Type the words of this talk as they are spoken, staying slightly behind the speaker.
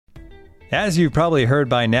As you've probably heard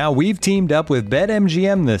by now, we've teamed up with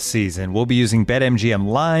BetMGM this season. We'll be using BetMGM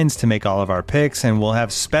lines to make all of our picks, and we'll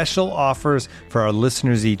have special offers for our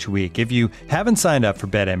listeners each week. If you haven't signed up for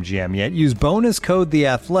BetMGM yet, use bonus code The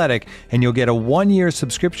Athletic, and you'll get a 1-year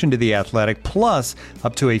subscription to The Athletic, plus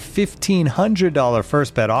up to a $1,500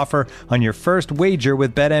 first bet offer on your first wager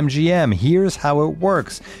with BetMGM. Here's how it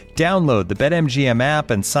works. Download the BetMGM app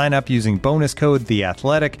and sign up using bonus code The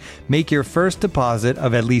Athletic. Make your first deposit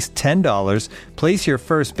of at least $10. Place your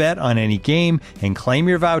first bet on any game and claim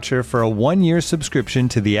your voucher for a 1-year subscription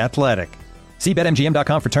to The Athletic. See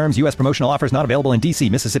BetMGM.com for terms. U.S. promotional offers not available in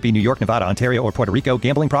D.C., Mississippi, New York, Nevada, Ontario, or Puerto Rico.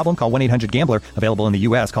 Gambling problem? Call 1-800-GAMBLER. Available in the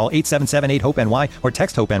U.S. Call 877-8-HOPE-NY or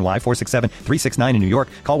text HOPE-NY 467-369 in New York.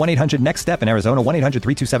 Call 1-800-NEXT-STEP in Arizona.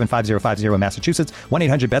 1-800-327-5050 in Massachusetts.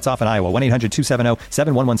 1-800-BETS-OFF in Iowa.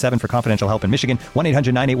 1-800-270-7117 for confidential help in Michigan.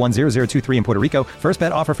 1-800-981-0023 in Puerto Rico. First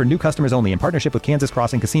bet offer for new customers only in partnership with Kansas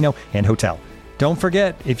Crossing Casino and Hotel. Don't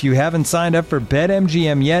forget, if you haven't signed up for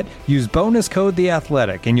BetMGM yet, use bonus code The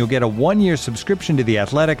Athletic, and you'll get a 1-year subscription to The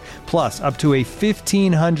Athletic, plus up to a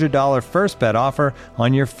 $1,500 first bet offer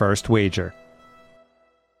on your first wager.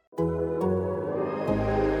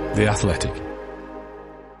 The Athletic.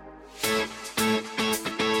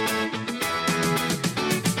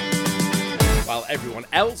 While everyone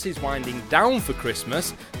else is winding down for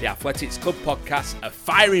Christmas, the Athletics Club podcasts are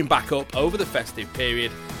firing back up over the festive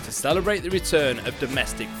period to celebrate the return of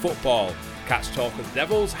domestic football. Catch Talk of the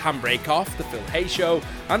Devils, Handbrake Off, The Phil Hay Show,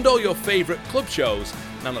 and all your favourite club shows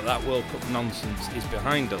now that World Cup nonsense is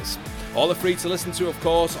behind us. All are free to listen to, of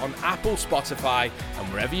course, on Apple, Spotify,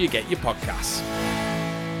 and wherever you get your podcasts.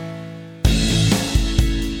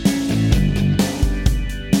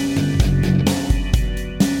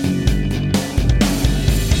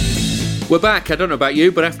 We're back. I don't know about you,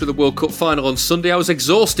 but after the World Cup final on Sunday, I was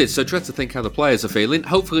exhausted, so dread to think how the players are feeling.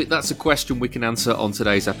 Hopefully that's a question we can answer on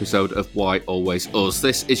today's episode of Why Always Us.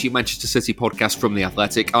 This is your Manchester City podcast from The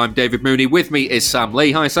Athletic. I'm David Mooney. With me is Sam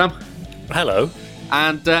Lee. Hi, Sam. Hello.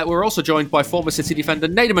 And we're also joined by former City defender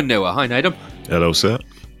Nedum Onuoha. Hi, Nedum. Hello, sir.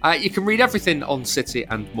 You can read everything on City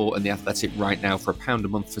and more in The Athletic right now for £1 a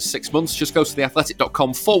month for 6 months. Just go to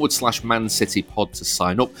theathletic.com/Man City Pod to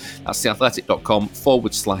sign up. That's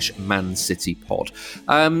theathletic.com/Man City Pod.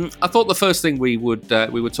 I thought the first thing we would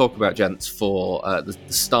talk about, gents, for the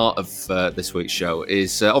start of this week's show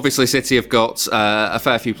is obviously City have got a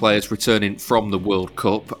fair few players returning from the World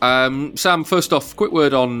Cup. Sam, first off, quick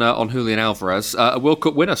word on Julian Alvarez, a World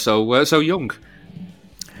Cup winner, so young.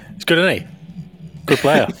 It's good, isn't he? Good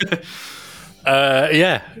player.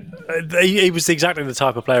 He was exactly the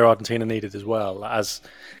type of player Argentina needed as well,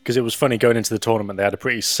 because it was funny going into the tournament. They had a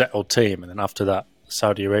pretty settled team, and then after that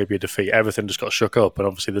Saudi Arabia defeat, everything just got shook up, and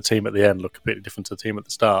obviously the team at the end looked completely different to the team at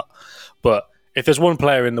the start. But if there's one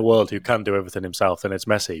player in the world who can do everything himself, then it's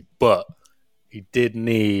Messi. But he did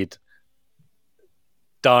need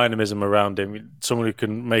dynamism around him, someone who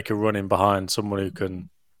can make a run in behind, someone who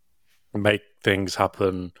can make things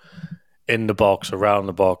happen in the box, around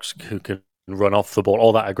the box, who can run off the ball,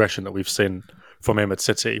 all that aggression that we've seen from him at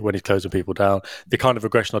City when he's closing people down. The kind of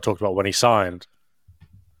aggression I talked about when he signed.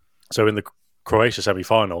 So in the Croatia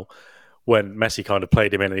semi-final, when Messi kind of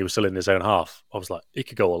played him in and he was still in his own half, I was like, he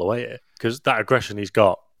could go all the way here. Because that aggression he's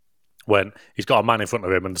got when he's got a man in front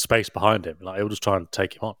of him and the space behind him, like he'll just try and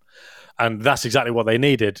take him on. And that's exactly what they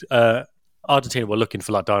needed. Argentina were looking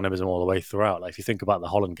for like dynamism all the way throughout. Like if you think about the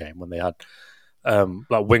Holland game when they had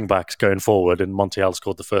like wing backs going forward, and Montiel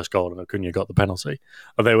scored the first goal and Acuna got the penalty.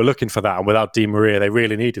 And they were looking for that, and without Di Maria, they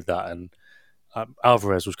really needed that. And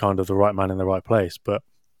Alvarez was kind of the right man in the right place. But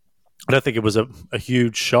I don't think it was a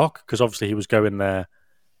huge shock, because obviously he was going there.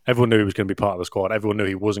 Everyone knew he was going to be part of the squad. Everyone knew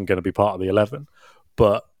he wasn't going to be part of the 11.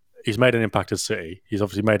 But he's made an impact at City. He's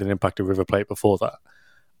obviously made an impact at River Plate before that.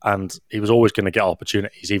 And he was always going to get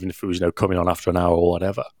opportunities, even if it was coming on after an hour or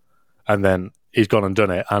whatever. And then he's gone and done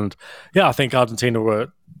it. And yeah, I think Argentina were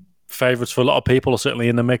favourites for a lot of people, or certainly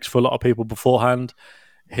in the mix for a lot of people beforehand.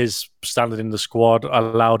 His standing in the squad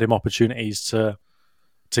allowed him opportunities to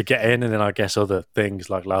get in, and then I guess other things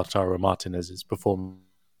like Lautaro Martinez's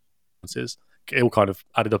performances, it all kind of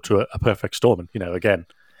added up to a perfect storm. And, again,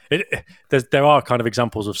 there are kind of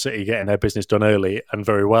examples of City getting their business done early and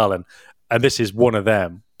very well, and this is one of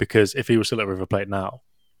them, because if he was still at River Plate now,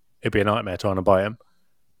 it'd be a nightmare trying to buy him.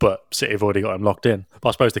 But City have already got him locked in. But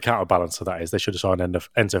I suppose the counterbalance to that is they should have signed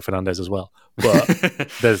Enzo Fernandez as well. But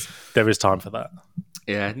there is time for that.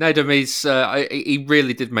 Yeah, Nedum, he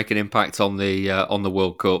really did make an impact on the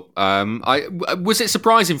World Cup. Was it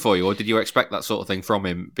surprising for you, or did you expect that sort of thing from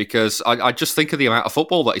him? Because I just think of the amount of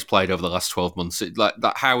football that he's played over the last 12 months,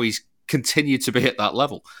 how he's continue to be at that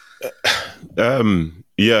level?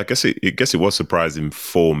 Yeah, I guess it was surprising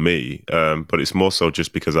for me, but it's more so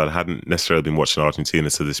just because I hadn't necessarily been watching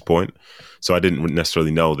Argentina to this point, so I didn't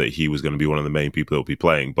necessarily know that he was going to be one of the main people that would be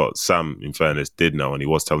playing. But Sam, in fairness, did know, and he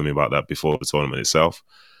was telling me about that before the tournament itself.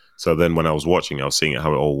 So then when I was watching, I was seeing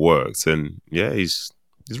how it all worked, and yeah, he's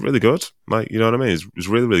really good. Like, you know what I mean? He's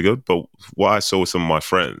really, really good. But what I saw with some of my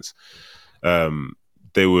friends,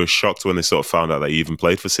 they were shocked when they sort of found out that he even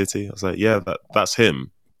played for City. I was like, yeah, that's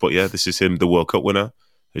him. But yeah, this is him, the World Cup winner.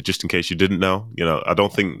 Just in case you didn't know, I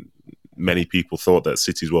don't think many people thought that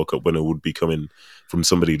City's World Cup winner would be coming from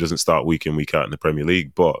somebody who doesn't start week in, week out in the Premier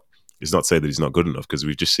League. But it's not to say that he's not good enough, because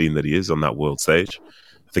we've just seen that he is on that world stage.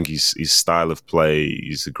 I think his style of play,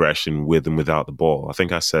 his aggression with and without the ball. I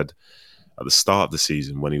think I said at the start of the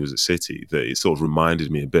season when he was at City that it sort of reminded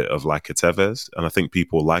me a bit of like a Tevez, and I think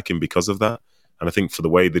people like him because of that. And I think for the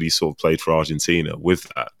way that he sort of played for Argentina with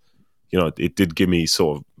that, it did give me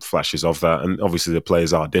sort of flashes of that. And obviously the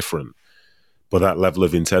players are different, but that level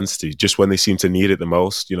of intensity, just when they seem to need it the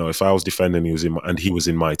most, if I was defending, he was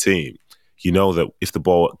in my team, that if the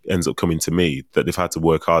ball ends up coming to me, that they've had to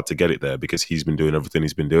work hard to get it there because he's been doing everything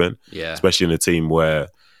he's been doing. Yeah. Especially in a team where,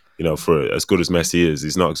 for as good as Messi is,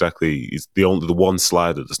 he's the one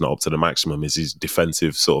slider that's not up to the maximum is his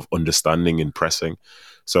defensive sort of understanding and pressing.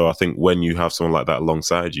 So I think when you have someone like that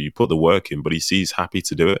alongside you, you put the work in, but he's happy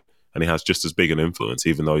to do it. And he has just as big an influence,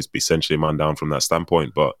 even though he's essentially a man down from that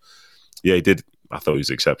standpoint. But yeah, he did. I thought he was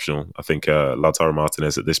exceptional. I think Lautaro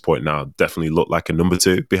Martinez at this point now definitely looked like a number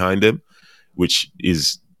 2 behind him, which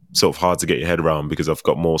is sort of hard to get your head around because I've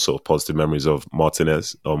got more sort of positive memories of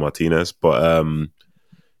Martinez. But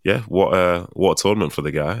yeah, what a tournament for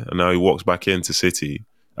the guy. And now he walks back into City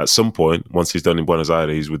at some point, once he's done in Buenos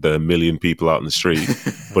Aires with the 1 million people out in the street,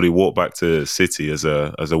 but he walked back to City as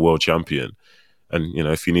a world champion. And,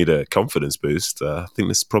 if you need a confidence boost, I think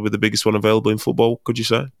this is probably the biggest one available in football, could you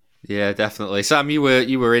say? Yeah, definitely. Sam, you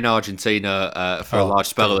were in Argentina for a large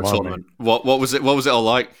spell of the tournament. What was it all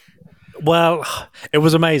like? Well, it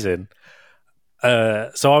was amazing.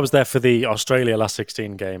 So I was there for the Australia last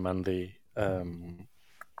 16 game and the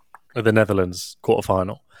Netherlands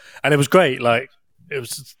quarterfinal. And it was great. Like, it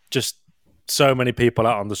was just so many people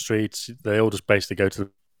out on the streets. They all just basically go to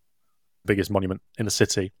the biggest monument in the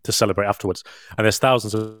city to celebrate afterwards, and there's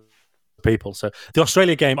thousands of people. So the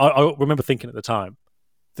Australia game, I remember thinking at the time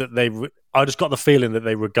that I just got the feeling that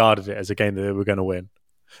they regarded it as a game that they were going to win.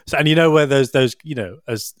 So, and where there's those,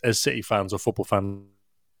 as City fans or football fans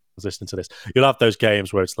listening to this, you'll have those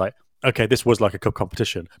games where it's like, okay, this was like a cup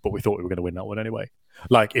competition, but we thought we were going to win that one anyway.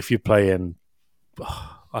 Like if you play in,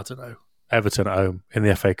 I don't know, Everton at home in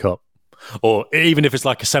the FA Cup, or even if it's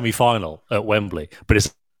like a semi-final at Wembley, but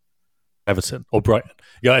it's Everton or Brighton.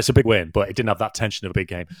 Yeah, it's a big win, but it didn't have that tension of a big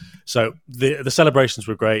game. So the celebrations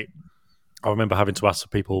were great. I remember having to ask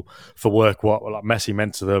people for work what like Messi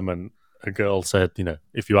meant to them, and a girl said,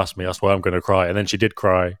 if you ask me, that's why I'm going to cry. And then she did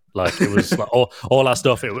cry. Like it was like all that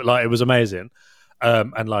stuff. It was amazing.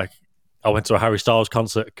 And like I went to a Harry Styles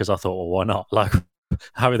concert because I thought, well, why not? Like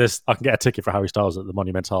I can get a ticket for Harry Styles at the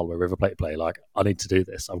Monumental where River Plate play. Like I need to do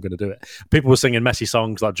this. I'm going to do it. People were singing Messi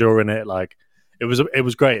songs like during it. Like it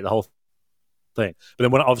was great. The whole thing. But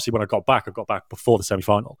then when I got back before the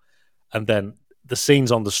semi-final, and then the scenes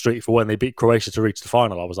on the street for when they beat Croatia to reach the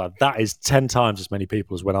final, I was like, that is 10 times as many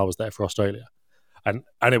people as when I was there for Australia, and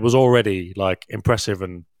it was already like impressive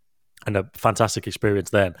and a fantastic experience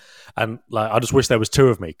then. And like I just wish there was 2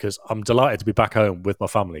 of me, because I'm delighted to be back home with my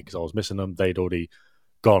family, because I was missing them. They'd already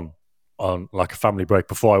gone on like a family break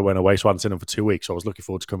before I went away, so I hadn't seen them for 2 weeks, so I was looking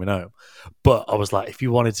forward to coming home. But I was like, if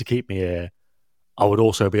you wanted to keep me here, I would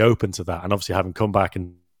also be open to that. And obviously, having come back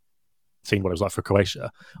and seen what it was like for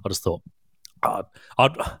Croatia, I just thought,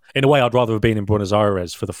 in a way, I'd rather have been in Buenos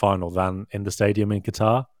Aires for the final than in the stadium in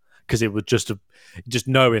Qatar, because it would just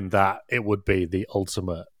knowing that it would be the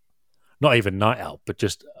ultimate, not even night out, but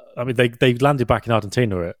just, I mean, they landed back in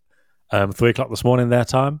Argentina at 3:00 this morning their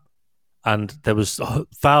time, and there was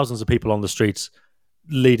thousands of people on the streets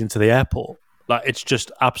leading to the airport. Like it's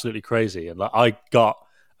just absolutely crazy, and like I got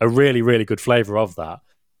a really, really good flavour of that.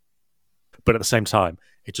 But at the same time,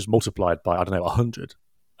 it just multiplied by, 100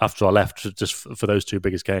 after I left, just for those 2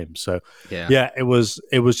 biggest games. So yeah, it was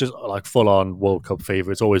just like full on World Cup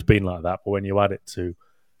fever. It's always been like that. But when you add it to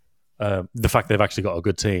the fact they've actually got a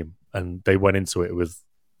good team, and they went into it with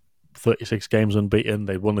 36 games unbeaten,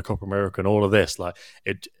 they won the Copa America and all of this, like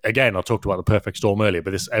it again, I talked about the perfect storm earlier,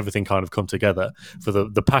 but everything kind of come together for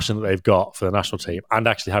the passion that they've got for the national team, and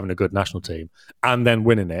actually having a good national team, and then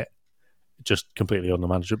winning it, just completely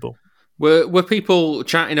unmanageable. Were people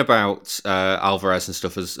chatting about Alvarez and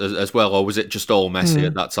stuff as well, or was it just all Messi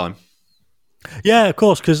at that time? Yeah, of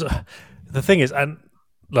course. Because the thing is, and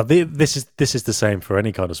like this is the same for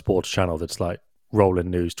any kind of sports channel that's like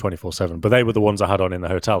rolling news 24/7. But they were the ones I had on in the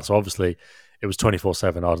hotel, so obviously it was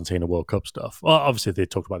 24/7 Argentina World Cup stuff. Well, obviously they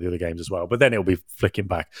talked about the other games as well, but then it'll be flicking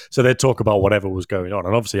back, so they'd talk about whatever was going on,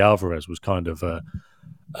 and obviously Alvarez was kind of a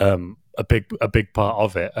big part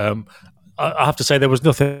of it. I have to say there was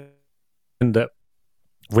nothing that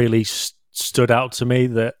really stood out to me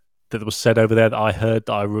that was said over there that I heard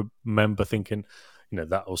that I remember thinking,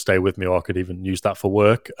 that will stay with me, or I could even use that for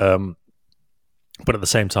work. But at the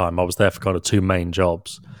same time, I was there for kind of two main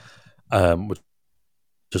jobs, which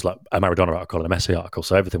just like a Maradona article and a Messi article,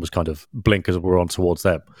 so everything was kind of blinkers were on towards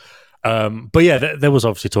them. But yeah, there was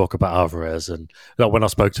obviously talk about Alvarez, and like, when I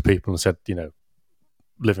spoke to people and said,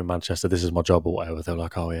 live in Manchester, this is my job or whatever, they were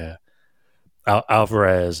like, oh yeah,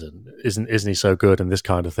 Alvarez, and isn't he so good, and this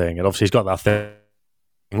kind of thing. And obviously he's got that thing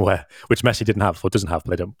which Messi didn't have or doesn't have,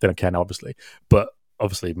 but they don't care now, obviously. But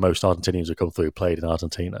obviously most Argentinians who come through played in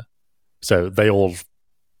Argentina, so they all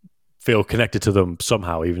feel connected to them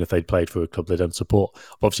somehow, even if they'd played for a club they don't support.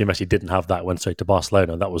 But obviously Messi didn't have that, went straight to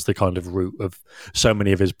Barcelona, and that was the kind of root of so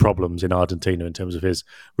many of his problems in Argentina in terms of his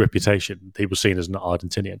reputation. He was seen as an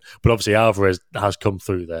Argentinian. But obviously Alvarez has come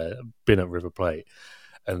through there, been at River Plate,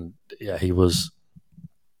 and yeah, he was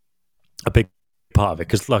a big part of it,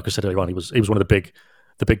 because like I said earlier on, he was one of the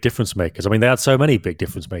big difference makers. I mean, they had so many big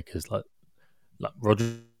difference makers, like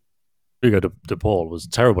Rodrigo de Paul was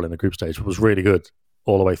terrible in the group stage, but was really good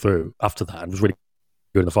all the way through after that, and was really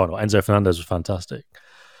good in the final. Enzo Fernandez was fantastic.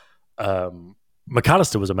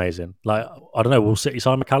 McAllister was amazing. Like, I don't know, will City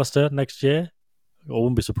sign McAllister next year? I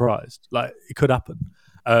wouldn't be surprised. Like, it could happen.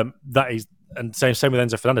 That is, and same with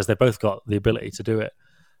Enzo Fernandez. They both got the ability to do it.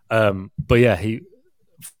 But yeah,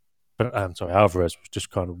 Alvarez was just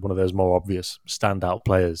kind of one of those more obvious standout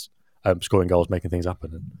players, scoring goals, making things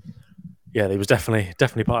happen. And yeah, he was definitely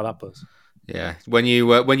part of that buzz. Yeah, when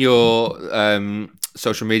your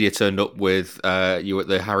social media turned up with you at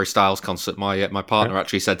the Harry Styles concert, my partner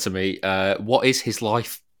actually said to me, "What is his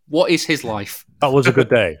life? What is his life?" That was a good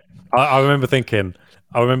day. I remember thinking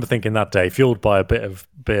that day, fueled by a bit of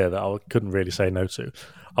beer that I couldn't really say no to.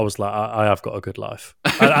 I was like, I have got a good life.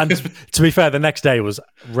 And to be fair, the next day was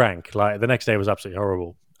rank. Like, the next day was absolutely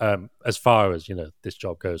horrible. As far as, this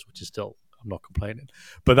job goes, which is still, I'm not complaining.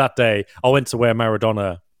 But that day, I went to where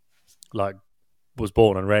Maradona, was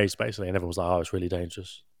born and raised, basically, and everyone was like, oh, it's really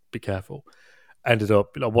dangerous. Be careful. Ended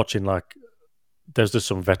up watching, there's just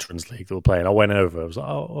some Veterans League that were playing. I went over. I was like,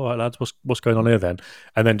 oh, all right, lads, what's going on here then?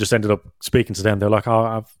 And then just ended up speaking to them. They were like,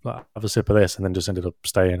 oh, have a sip of this. And then just ended up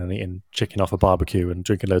staying and eating chicken off a barbecue and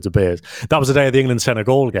drinking loads of beers. That was the day of the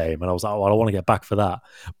England-Senegal game. And I was like, oh, I want to get back for that.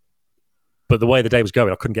 But the way the day was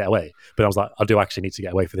going, I couldn't get away. But I was like, I do actually need to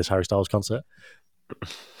get away for this Harry Styles concert.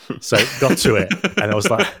 So got to it, and I was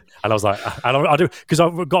like, I do, because I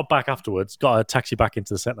got back afterwards, got a taxi back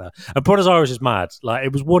into the centre, and Buenos Aires is mad. Like,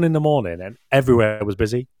 it was 1 a.m, and everywhere was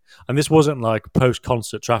busy, and this wasn't like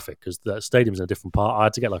post-concert traffic, because the stadium's in a different part. I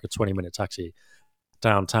had to get like a 20-minute taxi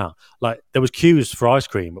downtown. Like, there was queues for ice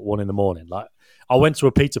cream at 1 a.m. Like, I went to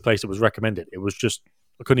a pizza place that was recommended. It was just,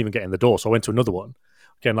 I couldn't even get in the door, so I went to another one,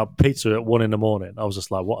 getting like pizza at 1 a.m. I was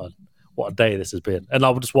just like, what a day this has been. And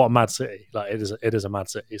what a mad city. Like, it is a mad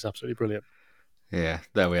city. It's absolutely brilliant. Yeah,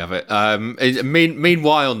 there we have it.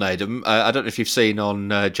 Meanwhile, Nedum, I don't know if you've seen on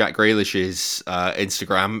Jack Grealish's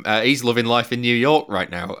Instagram, he's loving life in New York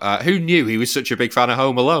right now. Who knew he was such a big fan of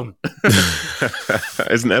Home Alone?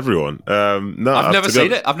 Isn't everyone? No, I've never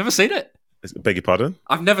seen it. I've never seen it. Beg your pardon?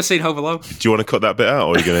 I've never seen Home Alone. Do you want to cut that bit out,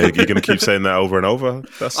 or you're gonna keep saying that over and over?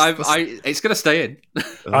 It's gonna stay in.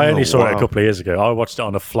 I only saw it a couple of years ago. I watched it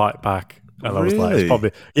on a flight back, and I was like, it's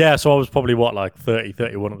probably, yeah. So I was probably 30,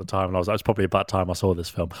 31 at the time, and I was like, it's probably about time I saw this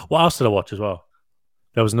film. What else did I watch as well?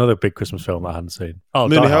 There was another big Christmas film I hadn't seen. Oh,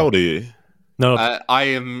 nearly how old are you? No,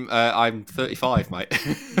 I'm 35, mate.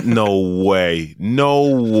 No way.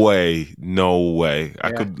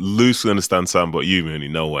 I could loosely understand Sam, but you, Mooney,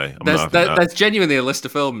 no way. There's genuinely a list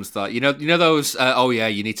of films that, you know those,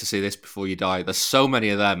 you need to see this before you die. There's so many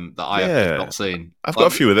of them that I have not seen. I've got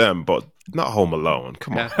a few of them, but not Home Alone.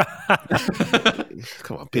 Come on.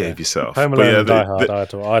 Come on, behave yourself. Home Alone and Die Hard,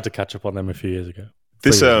 I had to catch up on them a few years ago.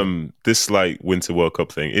 This like Winter World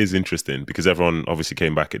Cup thing is interesting because everyone obviously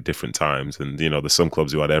came back at different times, and there's some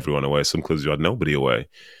clubs who had everyone away, some clubs who had nobody away.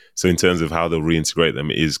 So in terms of how they'll reintegrate them,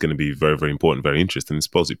 it is going to be very, very important, very interesting. I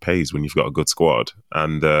suppose it pays when you've got a good squad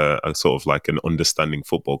and a sort of like an understanding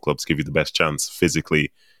football club to give you the best chance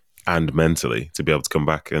physically and mentally to be able to come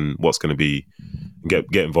back and what's going to be get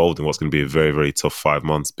involved in what's going to be a very, very tough 5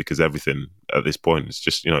 months, because everything at this point is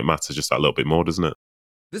just, it matters just that little bit more, doesn't it?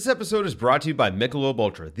 This episode is brought to you by Michelob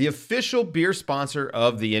Ultra, the official beer sponsor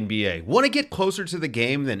of the NBA. Want to get closer to the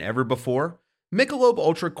game than ever before? Michelob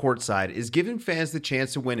Ultra Courtside is giving fans the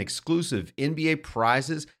chance to win exclusive NBA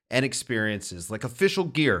prizes and experiences like official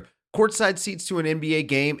gear, courtside seats to an NBA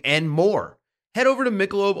game, and more. Head over to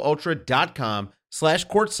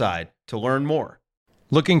MichelobUltra.com/courtside to learn more.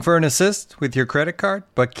 Looking for an assist with your credit card,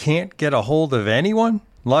 but can't get a hold of anyone?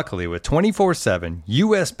 Luckily, with 24/7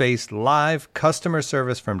 US-based live customer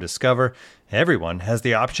service from Discover, everyone has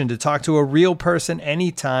the option to talk to a real person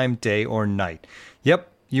anytime, day or night.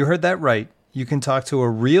 Yep, you heard that right. You can talk to a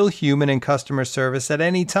real human in customer service at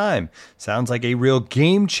any time. Sounds like a real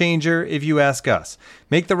game changer if you ask us.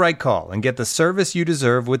 Make the right call and get the service you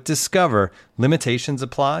deserve with Discover. Limitations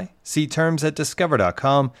apply. See terms at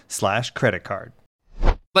discover.com/creditcard.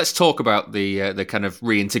 Let's talk about the kind of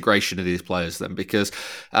reintegration of these players then, because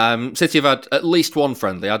City have had at least one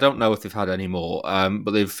friendly. I don't know if they've had any more,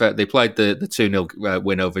 but they played the 2-0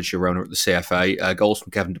 win over Girona at the CFA. Goals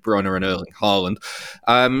from Kevin De Bruyne and Erling Haaland.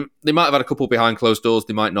 They might have had a couple behind closed doors.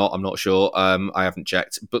 They might not. I'm not sure. I haven't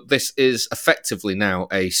checked. But this is effectively now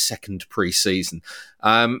a second pre-season.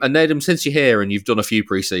 And Nedum, since you're here and you've done a few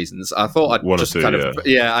pre-seasons, I thought I'd I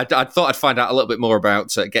thought I'd find out a little bit more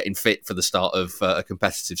about getting fit for the start of a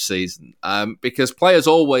competitive season, because players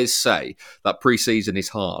always say that pre-season is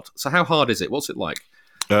hard. So how hard is it? What's it like?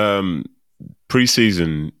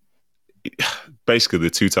 Pre-season, basically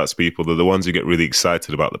the two types of people, they're the ones who get really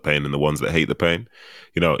excited about the pain and the ones that hate the pain.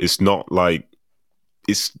 It's not like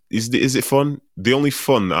is it fun? The only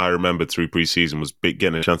fun I remember through pre-season was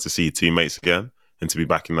getting a chance to see your teammates again and to be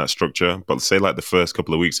back in that structure. But say like the first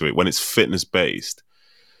couple of weeks of it, when it's fitness based,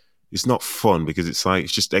 it's not fun because it's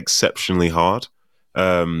just exceptionally hard.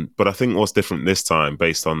 But I think what's different this time,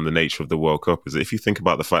 based on the nature of the World Cup, is that if you think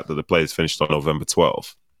about the fact that the players finished on November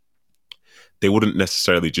 12th, they wouldn't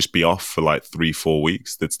necessarily just be off for like 3-4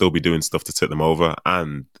 weeks. They'd still be doing stuff to tip them over,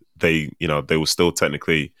 and they were still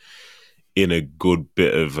technically in a good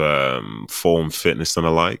bit of form, fitness and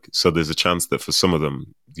the like. So there's a chance that for some of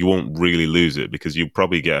them, you won't really lose it because you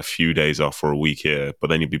probably get a few days off or a week here, but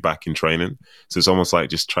then you'll be back in training. So it's almost like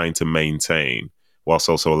just trying to maintain whilst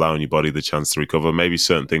also allowing your body the chance to recover. Maybe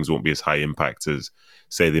certain things won't be as high impact as,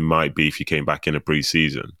 say, they might be if you came back in a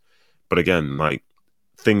pre-season. But again, like,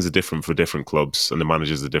 things are different for different clubs and the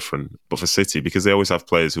managers are different. But for City, because they always have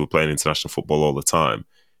players who are playing international football all the time,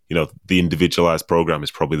 the individualized program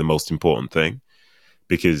is probably the most important thing.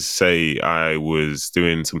 Because say I was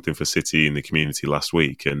doing something for City in the community last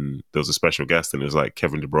week and there was a special guest and it was like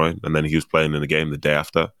Kevin De Bruyne, and then he was playing in the game the day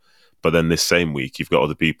after. But then this same week, you've got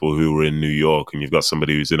other people who were in New York and you've got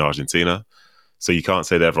somebody who's in Argentina. So you can't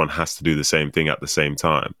say that everyone has to do the same thing at the same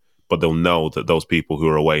time. But they'll know that those people who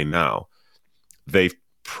are away now, they've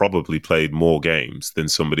probably played more games than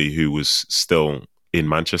somebody who was still in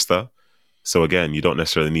Manchester. So again, you don't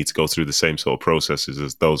necessarily need to go through the same sort of processes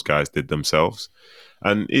as those guys did themselves.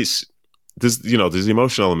 And there's the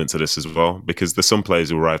emotional element to this as well, because there's some players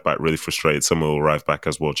who arrive back really frustrated, some will arrive back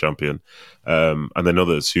as world champion, and then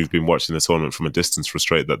others who've been watching the tournament from a distance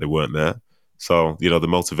frustrated that they weren't there. So, the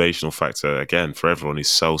motivational factor, again, for everyone is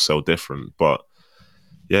so different. But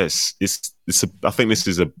yes, I think this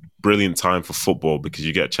is a brilliant time for football because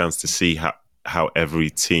you get a chance to see how every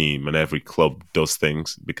team and every club does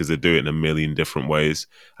things, because they do it in a million different ways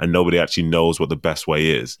and nobody actually knows what the best way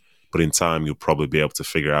is. But in time, you'll probably be able to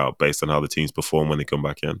figure out based on how the teams perform when they come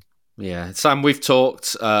back in. Yeah, Sam, we've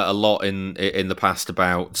talked a lot in the past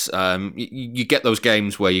about you get those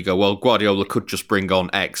games where you go, well, Guardiola could just bring on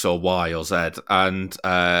X or Y or Z, and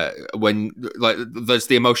when there's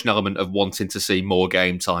the emotional element of wanting to see more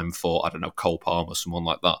game time for, I don't know, Cole Palmer or someone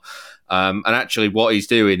like that. And actually what he's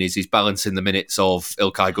doing is he's balancing the minutes of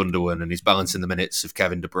Ilkay Gundogan and he's balancing the minutes of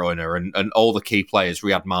Kevin De Bruyne and all the key players,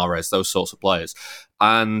 Riyad Mahrez, those sorts of players.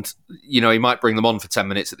 And, he might bring them on for 10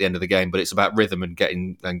 minutes at the end of the game, but it's about rhythm and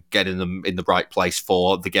getting them in the right place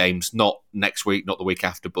for the games, not next week, not the week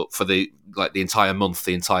after, but for the entire month,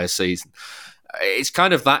 the entire season. It's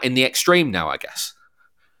kind of that in the extreme now, I guess.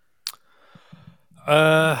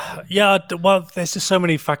 Yeah, well, there's just so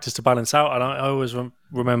many factors to balance out, and I always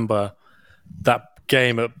remember that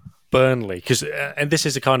game at Burnley, and this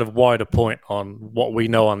is a kind of wider point on what we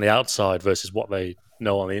know on the outside versus what they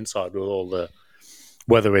know on the inside, with all the,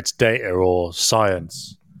 whether it's data or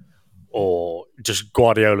science or just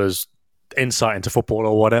Guardiola's insight into football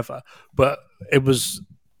or whatever. But it was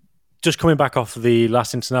just coming back off the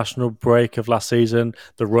last international break of last season,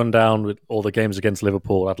 the rundown with all the games against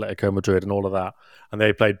Liverpool, Atletico Madrid, and all of that, and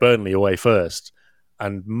they played Burnley away first.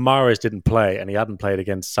 And Mahrez didn't play, and he hadn't played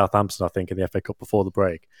against Southampton, I think, in the FA Cup before the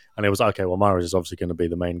break. And it was okay, well, Mahrez is obviously going to be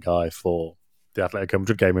the main guy for the Atletico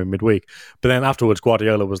Madrid game in midweek. But then afterwards,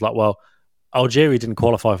 Guardiola was like, well, Algeria didn't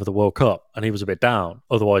qualify for the World Cup, and he was a bit down.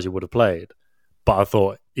 Otherwise, he would have played. But I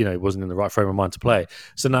thought, he wasn't in the right frame of mind to play.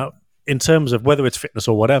 So now, in terms of whether it's fitness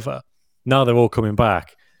or whatever, now they're all coming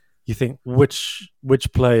back. You think which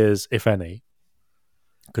players, if any,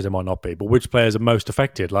 because it might not be, but which players are most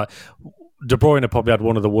affected? Like De Bruyne probably had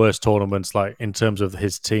one of the worst tournaments, like in terms of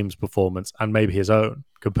his team's performance and maybe his own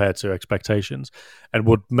compared to expectations, and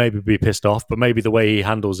would maybe be pissed off. But maybe the way he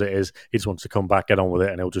handles it is he just wants to come back, get on with it,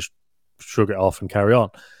 and he'll just shrug it off and carry on.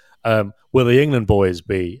 Will the England boys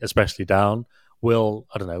be especially down? How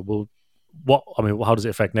does it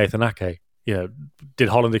affect Nathan Ake? Did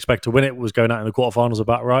Holland expect to win it? Was going out in the quarterfinals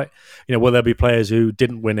about right? Will there be players who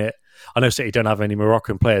didn't win it? I know City don't have any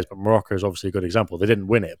Moroccan players, but Morocco is obviously a good example. They didn't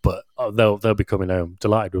win it, but they'll be coming home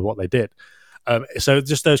delighted with what they did. So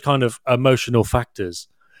just those kind of emotional factors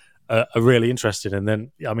are really interesting. And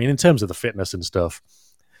then, in terms of the fitness and stuff,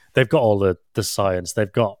 they've got all the science.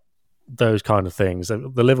 They've got those kind of things. The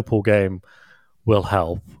Liverpool game will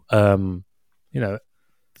help. The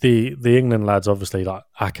England lads, obviously, like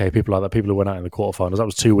Ake, people like that, people who went out in the quarterfinals, that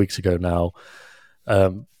was 2 weeks ago now.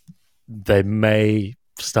 They may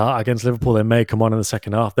start against Liverpool. They may come on in the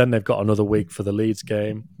second half. Then they've got another week for the Leeds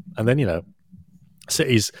game. And then,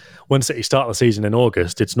 when City start the season in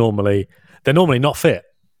August, they're normally not fit.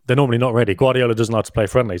 They're normally not ready. Guardiola doesn't like to play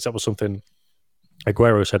friendlies. That was something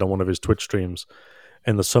Aguero said on one of his Twitch streams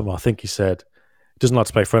in the summer. I think he said he doesn't like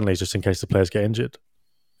to play friendlies just in case the players get injured.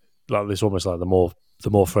 Like it's almost like the more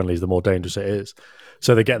friendlies, the more dangerous it is.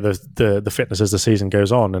 So they get the fitness as the season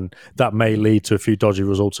goes on, and that may lead to a few dodgy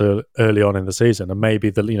results early on in the season. And maybe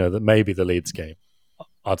the Leeds game,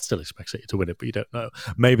 I'd still expect City to win it, but you don't know.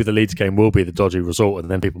 Maybe the Leeds game will be the dodgy result, and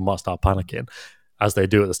then people might start panicking, as they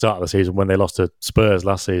do at the start of the season when they lost to Spurs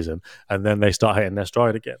last season, and then they start hitting their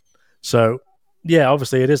stride again. So yeah,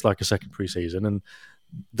 obviously it is like a second pre-season, and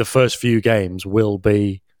the first few games will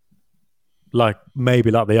be maybe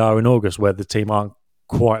like they are in August, where the team aren't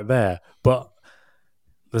quite there, but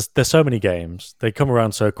there's so many games, they come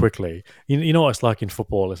around so quickly. You know what it's like in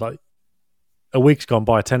football, it's like a week's gone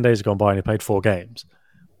by, 10 days have gone by, and you played 4 games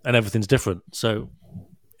and everything's different. So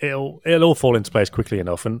it'll all fall into place quickly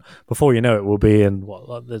enough, and before you know it, we'll be in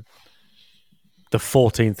the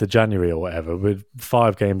 14th of January or whatever, with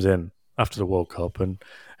 5 games in after the World Cup, and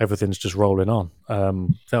everything's just rolling on.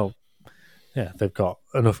 They've got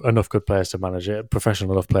enough good players to manage it,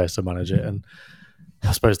 professional enough players to manage it, and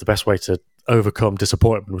I suppose the best way to overcome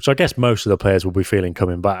disappointment, which I guess most of the players will be feeling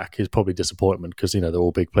coming back, is probably disappointment, because they're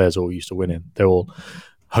all big players, all used to winning. They're all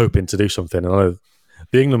hoping to do something. And I know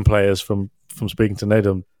the England players, from speaking to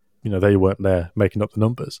Nedum, they weren't there making up the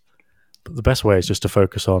numbers. But the best way is just to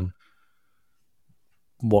focus on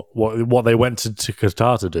what they went to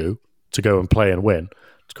Qatar to do, to go and play and win,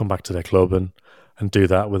 to come back to their club and do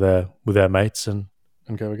that with their mates and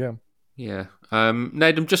go again. Yeah.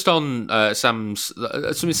 Nedum, just on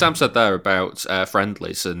something Sam said there about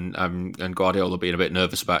friendlies and Guardiola being a bit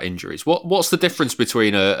nervous about injuries. What's the difference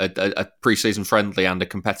between a pre-season friendly and a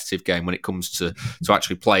competitive game when it comes to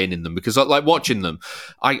actually playing in them? Because like watching them,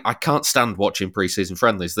 I can't stand watching pre-season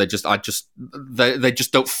friendlies. They just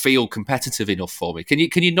don't feel competitive enough for me.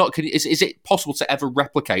 Is it possible to ever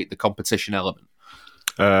replicate the competition element?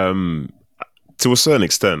 To a certain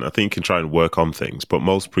extent, I think you can try and work on things, but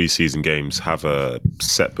most preseason games have a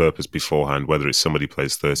set purpose beforehand, whether it's somebody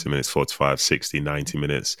plays 30 minutes, 45, 60, 90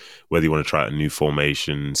 minutes, whether you want to try a new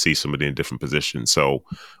formation, see somebody in a different position. So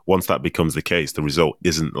once that becomes the case, the result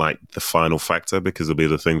isn't like the final factor, because there'll be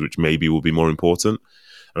other things which maybe will be more important.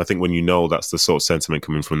 And I think when that's the sort of sentiment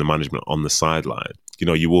coming from the management on the sideline,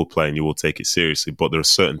 you will play and you will take it seriously, but there are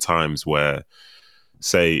certain times where,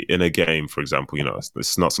 say in a game, for example,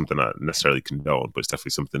 it's not something I necessarily condone, but it's definitely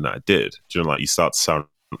something that I did. You start to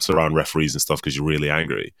surround referees and stuff because you're really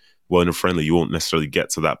angry. Well, in a friendly, you won't necessarily get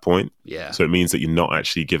to that point. Yeah. So it means that you're not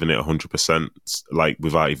actually giving it 100%,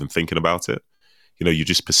 without even thinking about it. You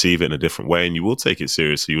just perceive it in a different way, and you will take it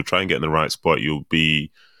seriously. You'll try and get in the right spot. You'll be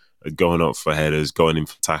going up for headers, going in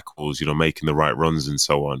for tackles, making the right runs and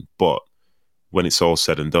so on. But when it's all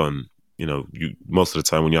said and done, most of the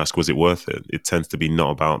time when you ask, was it worth it? It tends to be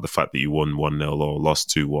not about the fact that you won 1-0 or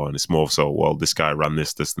lost 2-1. It's more so, well, this guy ran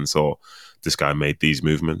this distance or this guy made these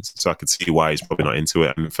movements. So I could see why he's probably not into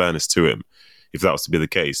it. And in fairness to him, if that was to be the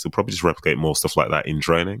case, they'll probably just replicate more stuff like that in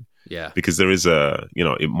training. Yeah. Because there is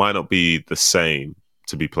it might not be the same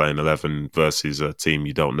to be playing 11 versus a team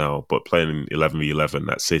you don't know, but playing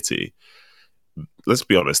 11v11 at City, let's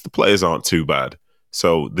be honest, the players aren't too bad.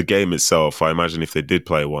 So the game itself, I imagine if they did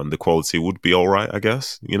play one, the quality would be all right, I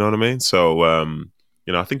guess. You know what I mean? So,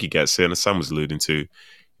 I think he gets it. And as Sam was alluding to,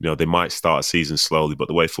 they might start a season slowly, but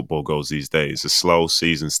the way football goes these days, a slow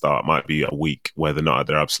season start might be a week where they're not at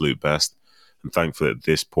their absolute best. And thankfully at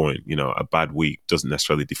this point, a bad week doesn't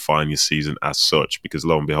necessarily define your season as such, because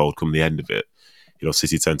lo and behold, come the end of it,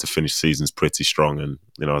 City tend to finish seasons pretty strong. And,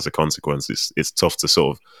 as a consequence, it's tough to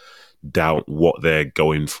sort of doubt what they're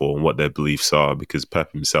going for and what their beliefs are, because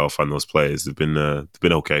Pep himself and those players, they've been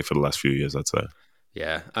okay for the last few years, I'd say.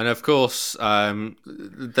 Yeah, and of course,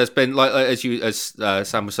 there's been, as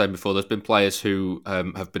Sam was saying before, there's been players who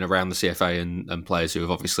have been around the CFA and players who have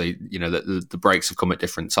obviously, the breaks have come at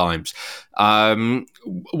different times.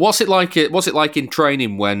 What's it like in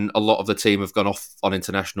training when a lot of the team have gone off on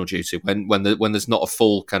international duty, when there's not a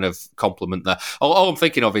full kind of complement there? All I'm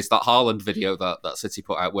thinking of is that Haaland video that City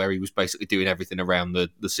put out, where he was basically doing everything around the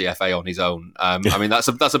CFA on his own. I mean, that's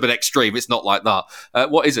a bit extreme. It's not like that.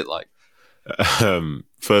 What is it like?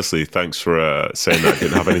 Firstly, thanks for saying that I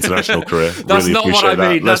didn't have an international career. That's really not appreciate what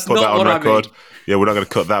I mean. that. Let's put that on record. I mean. Yeah, we're not going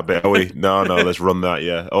to cut that bit, are we? No, let's run that.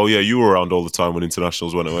 Yeah. Oh, yeah, you were around all the time when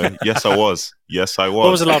internationals went away. Yes, I was. What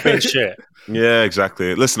was it like being shit? Yeah,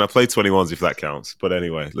 exactly. Listen, I played 21s if that counts. But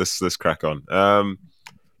anyway, let's crack on.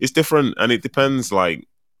 It's different, and it depends. Like,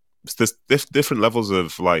 there's different levels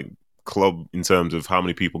of like club in terms of how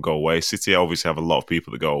many people go away. City obviously have a lot of people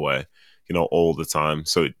that go away, all the time.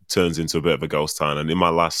 So it turns into a bit of a ghost town. And in my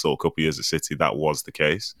last sort of couple of years at City, that was the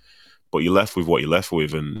case. But you're left with what you're left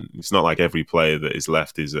with. And it's not like every player that is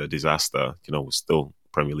left is a disaster. We're still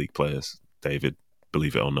Premier League players, David,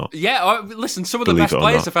 believe it or not. Yeah, listen, some of the best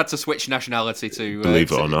players have had to switch nationality believe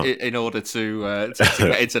it or not, in order to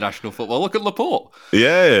get international football. Look at Laporte.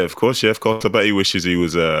 Yeah, of course. I bet he wishes he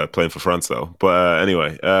was playing for France, though. But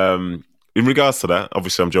anyway, in regards to that,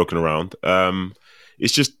 obviously I'm joking around.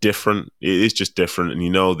 It's just different. It is just different. And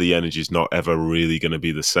the energy is not ever really going to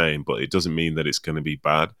be the same, but it doesn't mean that it's going to be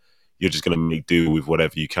bad. You're just going to make do with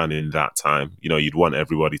whatever you can in that time. You'd want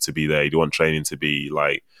everybody to be there. You'd want training to be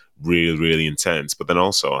like really, really intense. But then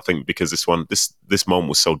also, I think because this moment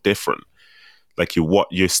was so different, like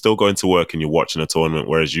you're still going to work and you're watching a tournament,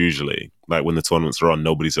 whereas usually, like when the tournaments are on,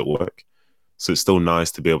 nobody's at work. So it's still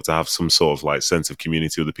nice to be able to have some sort of like sense of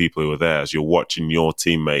community with the people who are there as you're watching your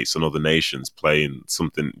teammates and other nations playing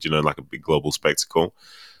something, like a big global spectacle.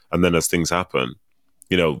 And then as things happen,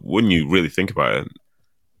 when you really think about it,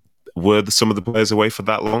 were some of the players away for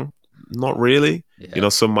that long? Not really. Yeah.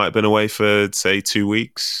 Some might have been away for, say, 2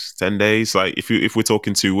 weeks, 10 days. Like if we're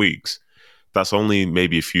talking 2 weeks, that's only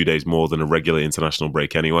maybe a few days more than a regular international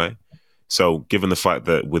break anyway. So given the fact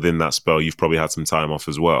that within that spell, you've probably had some time off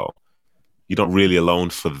as well, you're not really alone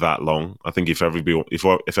for that long. I think if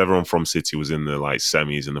everyone from City was in the like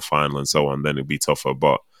semis and the final and so on, then it'd be tougher.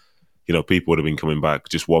 But people would have been coming back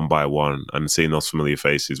just one by one, and seeing those familiar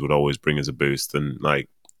faces would always bring us a boost. And like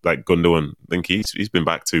Gundogan, I think he's been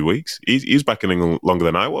back 2 weeks. He's back in England longer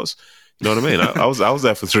than I was. You know what I mean? I was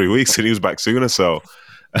there for 3 weeks and he was back sooner. So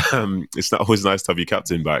it's not always nice to have your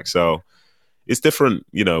captain back. So it's different,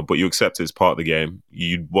 but you accept it as part of the game.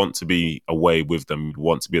 You'd want to be away with them. You'd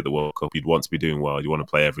want to be at the World Cup. You'd want to be doing well. You want to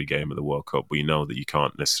play every game of the World Cup, but you know that you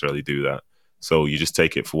can't necessarily do that. So you just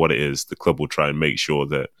take it for what it is. The club will try and make sure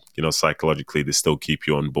that, psychologically they still keep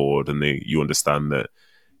you on board and you understand that,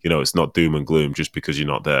 it's not doom and gloom just because you're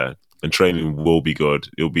not there. And training will be good.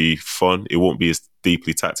 It'll be fun. It won't be as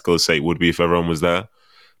deeply tactical as, say, it would be if everyone was there,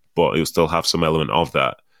 but it'll still have some element of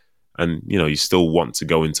that. And, you still want to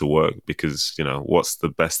go into work because, what's the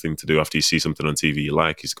best thing to do after you see something on TV you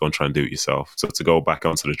like is go and try and do it yourself. So to go back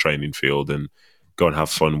onto the training field and go and have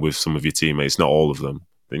fun with some of your teammates, not all of them,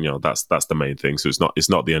 then, that's the main thing. So it's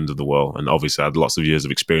not the end of the world. And obviously I had lots of years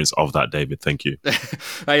of experience of that, David. Thank you.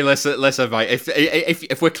 Hey, listen, mate.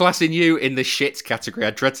 If we're classing you in the shit category,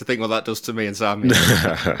 I dread to think what that does to me and Sam.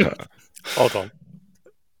 Hold on.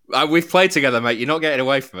 We've played together, mate. You're not getting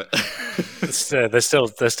away from it. There's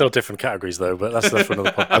still different categories though, but that's for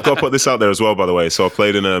another podcast. I've got to put this out there as well, by the way. So I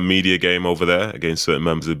played in a media game over there against certain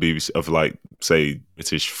members of the BBC, of like, say,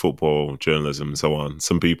 British football journalism and so on.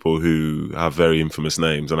 Some people who have very infamous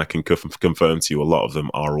names, and I can confirm to you, a lot of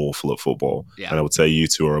them are awful at football. Yeah. And I would say you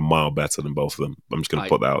two are a mile better than both of them. I'm just going to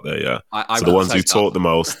put that out there. Yeah. So the ones who taught the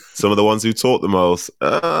most, some of the ones who taught the most,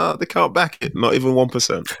 they can't back it. Not even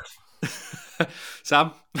 1%.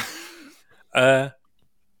 Sam.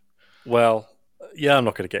 Well, Yeah, I'm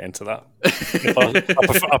not going to get into that.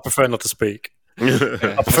 I prefer not to speak.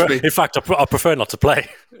 In fact, I prefer not to play.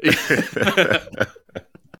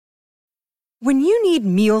 When you need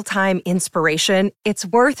mealtime inspiration, it's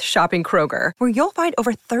worth shopping Kroger, where you'll find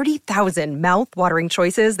over 30,000 mouth-watering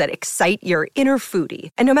choices that excite your inner foodie.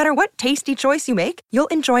 And no matter what tasty choice you make, you'll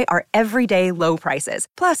enjoy our everyday low prices,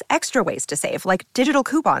 plus extra ways to save, like digital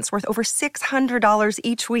coupons worth over $600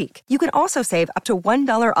 each week. You can also save up to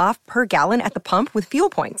 $1 off per gallon at the pump with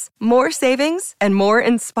fuel points. More savings and more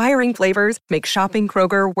inspiring flavors make shopping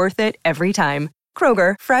Kroger worth it every time.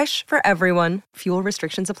 Kroger, fresh for everyone. Fuel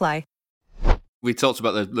restrictions apply. We talked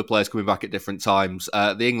about the players coming back at different times.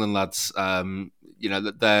 The England lads,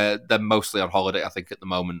 they're mostly on holiday, I think, at the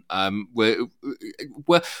moment. Where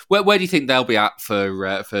do you think they'll be at for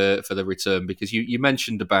the return? Because you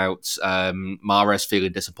mentioned about Mahrez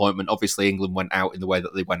feeling disappointment. Obviously, England went out in the way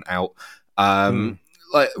that they went out.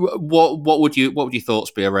 Like, what would your thoughts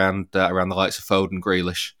be around the likes of Foden,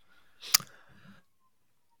 Grealish?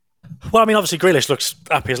 Well, I mean, obviously Grealish looks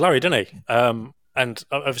happy as Larry, doesn't he? And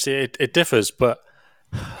obviously it differs, but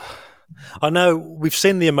I know we've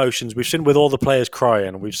seen the emotions. We've seen with all the players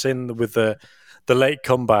crying. We've seen with the late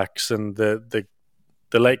comebacks and the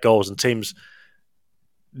late goals and teams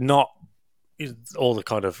not all the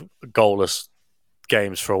kind of goalless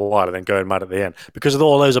games for a while and then going mad at the end. Because of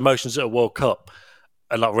all those emotions at a World Cup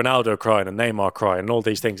and like Ronaldo crying and Neymar crying and all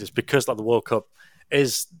these things, it's because like the World Cup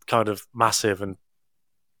is kind of massive and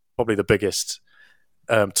probably the biggest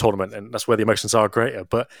tournament, and that's where the emotions are greater.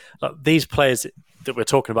 But these players that we're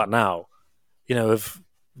talking about now, have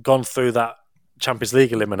gone through that Champions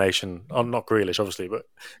League elimination. Not Grealish, obviously, but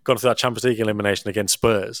gone through that Champions League elimination against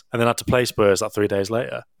Spurs, and then had to play Spurs 3 days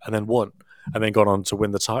later, and then won, and then gone on to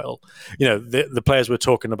win the title. The players we're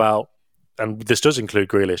talking about, and this does include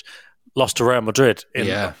Grealish, lost to Real Madrid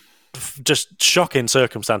in just shocking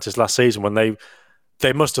circumstances last season when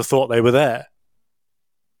they must have thought they were there.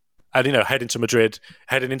 And, heading to Madrid,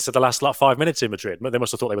 heading into the last 5 minutes in Madrid, they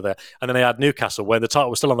must have thought they were there. And then they had Newcastle, when the title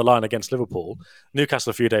was still on the line against Liverpool.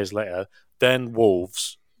 Newcastle a few days later, then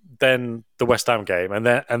Wolves, then the West Ham game, and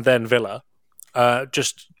then Villa.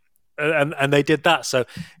 And they did that. So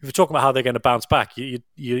if you're talking about how they're going to bounce back,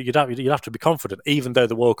 you'd have to be confident, even though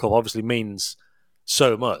the World Cup obviously means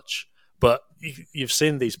so much. But you've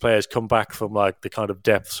seen these players come back from like the kind of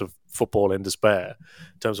depths of football in despair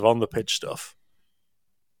in terms of on the pitch stuff.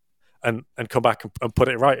 And come back and put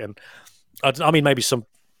it right. And I mean, maybe some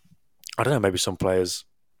players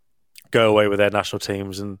go away with their national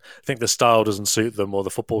teams and think the style doesn't suit them or the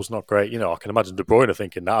football's not great. I can imagine De Bruyne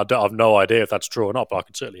thinking that. I have no idea if that's true or not, but I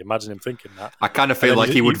can certainly imagine him thinking that. I kind of feel like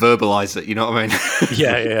he would verbalise it. You know what I mean?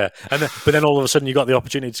 Yeah. But then all of a sudden you got the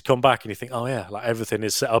opportunity to come back and you think, oh yeah, like everything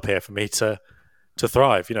is set up here for me to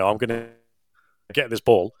thrive. I'm going to get this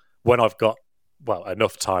ball when I've got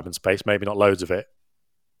enough time and space, maybe not loads of it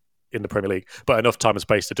in the Premier League, but enough time and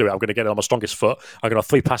space to do it. I'm going to get it on my strongest foot. I'm going to have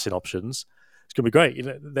 3 passing options. It's going to be great.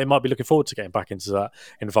 They might be looking forward to getting back into that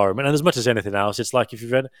environment. And as much as anything else, it's like if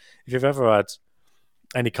you've ever had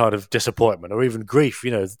any kind of disappointment or even grief,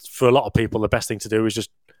 for a lot of people, the best thing to do is just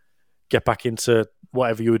get back into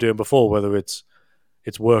whatever you were doing before, whether it's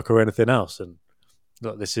work or anything else. And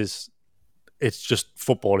look, it's just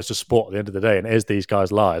football. It's just sport at the end of the day, and it is these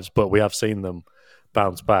guys' lives. But we have seen them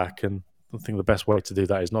bounce back, and I think the best way to do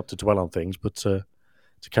that is not to dwell on things, but to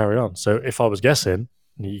carry on. So if I was guessing,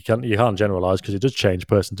 you can't generalise because it does change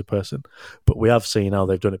person to person, but we have seen how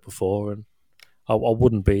they've done it before, and I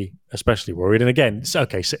wouldn't be especially worried. And again, it's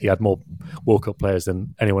okay, City had more World Cup players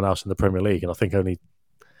than anyone else in the Premier League, and I think they had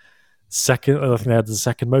the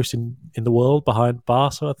second most in the world behind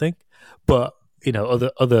Barca, I think. But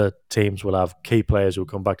other teams will have key players who will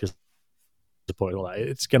come back as disappointed. All that.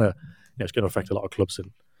 It's gonna affect a lot of clubs,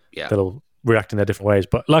 and they'll react in their different ways.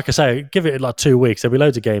 But like I say, give it like 2 weeks. There'll be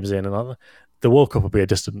loads of games in, and the World Cup will be a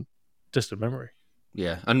distant memory.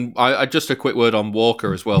 Yeah, and I just a quick word on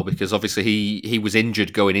Walker as well, because obviously he was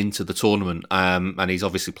injured going into the tournament, and he's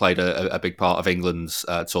obviously played a big part of England's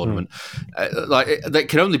tournament. That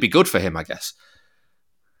can only be good for him, I guess.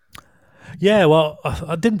 Yeah, well,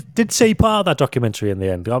 I did see part of that documentary in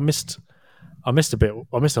the end. I missed a bit.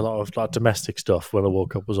 I missed a lot of like domestic stuff when the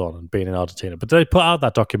World Cup was on and being in Argentina. But they put out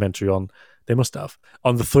that documentary on. They must have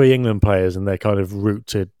on the 3 England players and their kind of route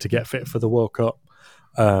to get fit for the World Cup.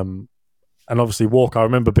 And obviously Walker, I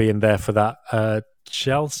remember being there for that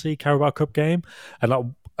Chelsea Carabao Cup game,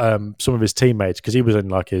 and some of his teammates, because he was in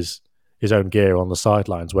like his own gear on the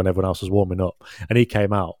sidelines when everyone else was warming up, and he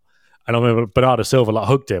came out. And I remember Bernardo Silva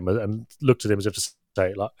hugged him and looked at him as if to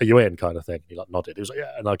say, like, are you in, kind of thing. He like nodded. He was like,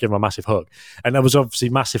 yeah, and I give him a massive hug. And that was obviously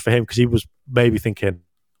massive for him because he was maybe thinking,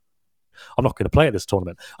 I'm not going to play at this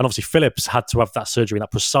tournament. And obviously Phillips had to have that surgery in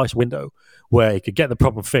that precise window where he could get the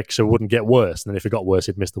problem fixed so it wouldn't get worse. And then if it got worse,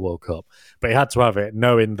 he'd miss the World Cup. But he had to have it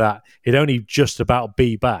knowing that he'd only just about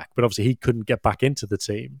be back. But obviously he couldn't get back into the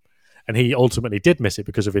team. And he ultimately did miss it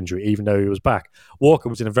because of injury, even though he was back. Walker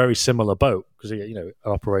was in a very similar boat because he, an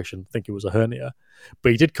operation, I think it was a hernia.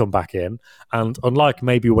 But he did come back in. And unlike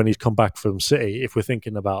maybe when he's come back from City, if we're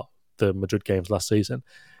thinking about the Madrid games last season,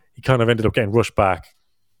 he kind of ended up getting rushed back,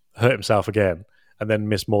 hurt himself again, and then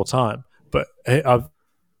missed more time. But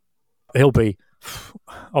he'll be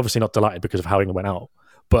obviously not delighted because of how England went out.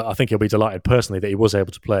 But I think he'll be delighted personally that he was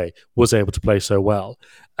able to play so well.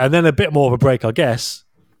 And then a bit more of a break, I guess,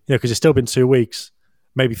 because it's still been 2 weeks,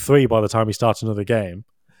 maybe 3 by the time he starts another game.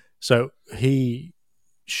 So he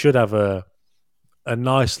should have a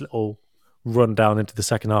nice little run down into the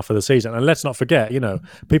second half of the season. And let's not forget,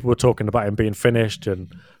 people were talking about him being finished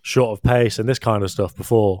and short of pace and this kind of stuff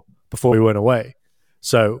before he went away.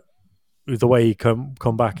 So the way he come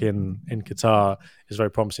back in Qatar is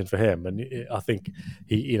very promising for him. And I think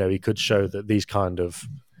he could show that these kind of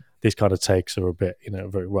takes are a bit,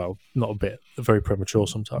 very premature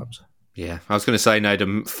sometimes. Yeah, I was going to say,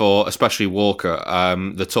 Nedum, for especially Walker,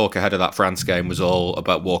 the talk ahead of that France game was all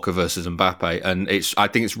about Walker versus Mbappe, and I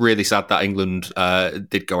think it's really sad that England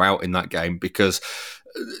did go out in that game because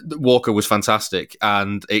Walker was fantastic,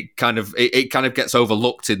 and it kind of gets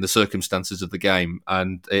overlooked in the circumstances of the game,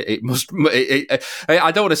 and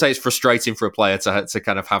I don't want to say it's frustrating for a player to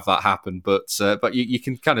kind of have that happen, but you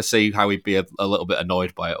can kind of see how he'd be a little bit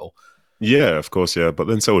annoyed by it all. Yeah, of course, yeah. But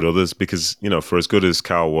then so would others because, for as good as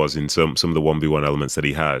Carl was in some of the 1v1 elements that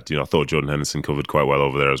he had, I thought Jordan Henderson covered quite well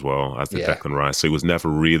over there as well, as did Declan Rice. So it was never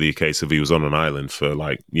really a case of he was on an island for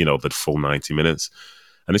the full 90 minutes.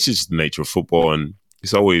 And it's just the nature of football. And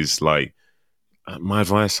it's always like, my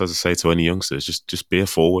advice, as I say to any youngsters, just be a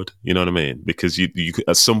forward. You know what I mean? Because you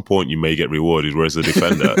at some point you may get rewarded, whereas the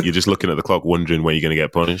defender, you're just looking at the clock wondering when you're going to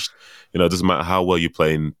get punished. It doesn't matter how well you're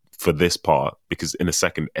playing for this part, because in a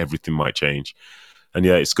second everything might change. And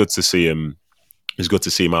yeah, it's good to see him. It's good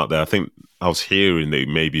to see him out there. I think I was hearing that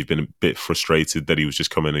maybe he's been a bit frustrated that he was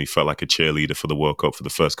just coming and he felt like a cheerleader for the World Cup for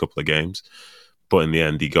the first couple of games. But in the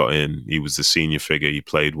end, he got in. He was the senior figure. He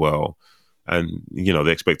played well. And,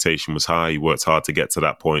 the expectation was high. He worked hard to get to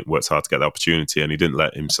that point, worked hard to get the opportunity, and he didn't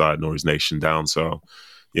let his side nor his nation down. So,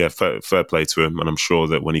 yeah, fair play to him. And I'm sure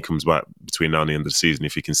that when he comes back between now and the end of the season,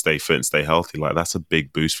 if he can stay fit and stay healthy, that's a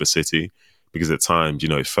big boost for City. Because at times,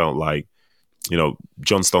 it felt like,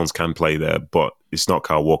 John Stones can play there, but it's not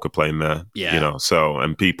Kyle Walker playing there. Yeah.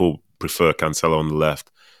 And people prefer Cancelo on the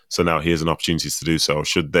left. So now here's an opportunity to do so.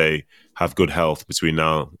 Should they have good health between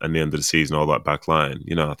now and the end of the season, all that back line,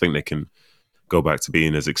 I think they can go back to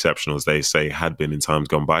being as exceptional as they say had been in times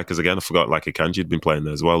gone by. Because again, I forgot Akanji had been playing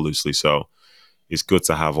there as well loosely. So it's good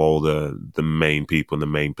to have all the main people in the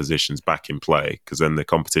main positions back in play, because then the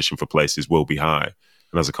competition for places will be high.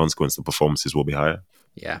 And as a consequence, the performances will be higher.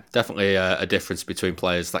 Yeah, definitely a difference between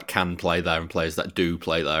players that can play there and players that do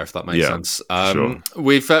play there, if that makes sense. Sure.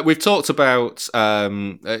 We've talked about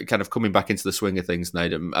kind of coming back into the swing of things,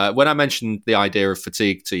 Nedum. When I mentioned the idea of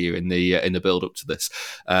fatigue to you in the build up to this,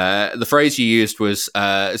 the phrase you used was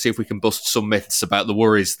see if we can bust some myths about the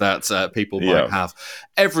worries that people might have.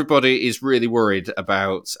 Everybody is really worried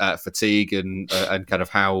about fatigue and kind of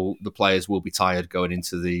how the players will be tired going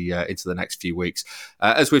into the next few weeks.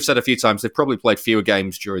 As we've said a few times, they've probably played fewer games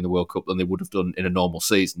during the World Cup than they would have done in a normal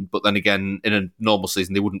season. But then again, in a normal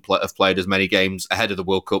season, they wouldn't have played as many games ahead of the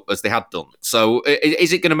World Cup as they had done. So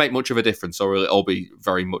is it going to make much of a difference, or will it all be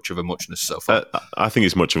very much of a muchness so far? I think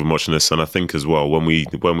it's much of a muchness, and I think as well, when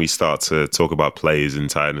we start to talk about players and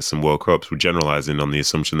tiredness and World Cups, we're generalising on the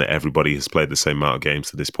assumption that everybody has played the same amount of games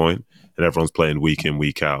to this point, and everyone's playing week in,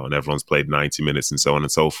 week out, and everyone's played 90 minutes and so on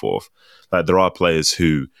and so forth. There are players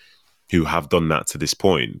who have done that to this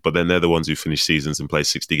point, but then they're the ones who finish seasons and play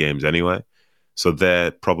 60 games anyway. So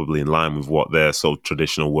they're probably in line with what their sort of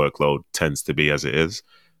traditional workload tends to be as it is.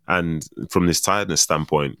 And from this tiredness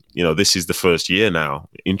standpoint, this is the first year now,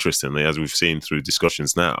 interestingly, as we've seen through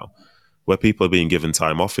discussions now, where people are being given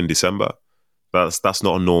time off in December. That's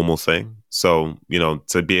not a normal thing. So,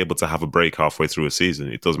 to be able to have a break halfway through a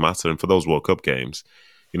season, it does matter. And for those World Cup games,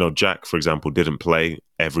 Jack, for example, didn't play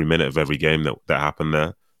every minute of every game that happened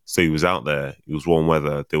there. So he was out there. It was warm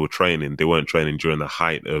weather. They were training. They weren't training during the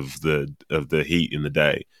height of the heat in the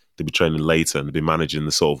day. They'd be training later, and they'd be managing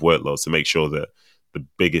the sort of workloads to make sure that the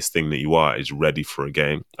biggest thing that you are is ready for a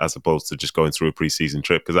game, as opposed to just going through a preseason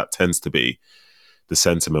trip, because that tends to be the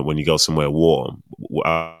sentiment when you go somewhere warm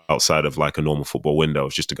outside of like a normal football window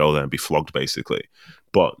is just to go there and be flogged, basically.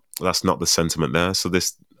 But that's not the sentiment there. So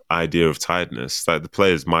this idea of tiredness, like the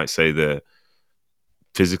players might say they're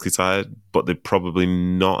physically tired, but they're probably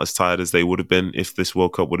not as tired as they would have been if this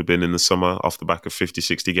World Cup would have been in the summer off the back of 50,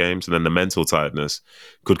 60 games. And then the mental tiredness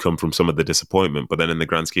could come from some of the disappointment. But then in the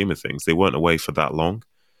grand scheme of things, they weren't away for that long.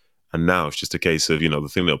 And now it's just a case of, the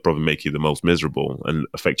thing that'll probably make you the most miserable and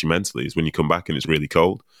affect you mentally is when you come back and it's really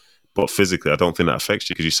cold. But physically, I don't think that affects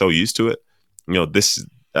you because you're so used to it.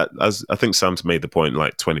 As I think Sam's made the point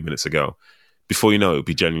like 20 minutes ago, before you know it, it'll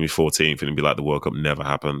be January 14th and it'll be like the World Cup never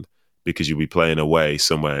happened because you'll be playing away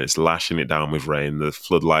somewhere. It's lashing it down with rain. The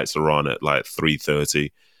floodlights are on at like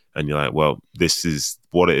 3:30 and you're like, well, this is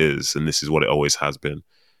what it is and this is what it always has been.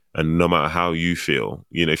 And no matter how you feel,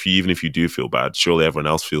 even if you do feel bad, surely everyone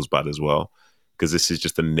else feels bad as well, because this is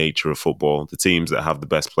just the nature of football. The teams that have the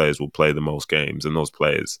best players will play the most games, and those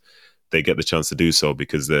players, they get the chance to do so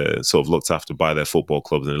because they're sort of looked after by their football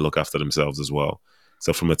clubs and they look after themselves as well.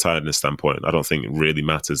 So from a tiredness standpoint, I don't think it really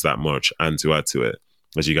matters that much. And to add to it,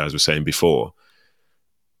 as you guys were saying before,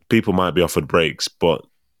 people might be offered breaks, but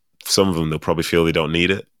some of them, they'll probably feel they don't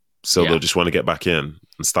need it. So they'll just want to get back in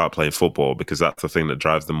and start playing football because that's the thing that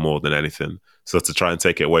drives them more than anything. So to try and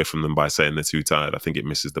take it away from them by saying they're too tired, I think it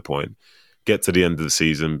misses the point. Get to the end of the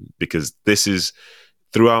season, because this is,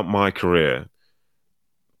 throughout my career,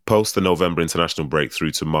 post the November international break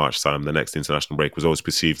through to March time, the next international break was always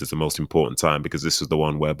perceived as the most important time because this was the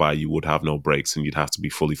one whereby you would have no breaks and you'd have to be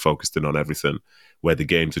fully focused in on everything, where the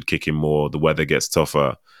games would kick in more, the weather gets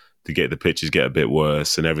tougher, the pitches get a bit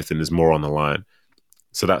worse and everything is more on the line.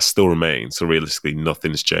 So that still remains. So realistically,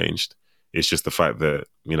 nothing's changed. It's just the fact that,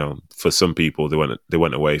 for some people, they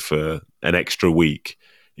went away for an extra week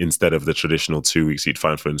instead of the traditional 2 weeks you'd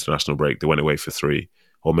find for international break. They went away for 3,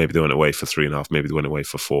 or maybe they went away for 3.5. Maybe they went away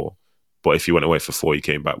for 4. But if you went away for 4, you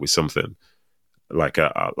came back with something like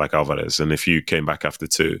Alvarez. And if you came back after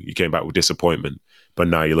 2, you came back with disappointment. But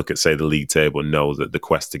now you look at, say, the league table and know that the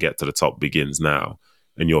quest to get to the top begins now,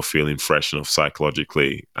 and you're feeling fresh enough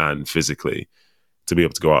psychologically and physically to be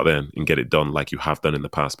able to go out there and get it done like you have done in the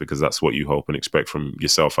past, because that's what you hope and expect from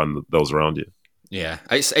yourself and those around you. Yeah,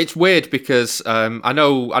 it's weird because I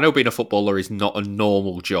know being a footballer is not a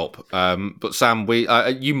normal job. But Sam,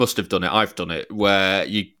 you must have done it. I've done it, where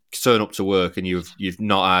you turn up to work and you've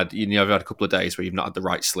not had you've had a couple of days where you've not had the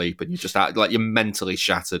right sleep and you just like you're mentally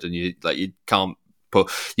shattered and you can't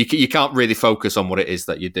really focus on what it is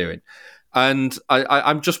that you're doing. And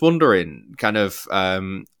I'm just wondering, kind of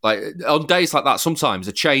like on days like that, sometimes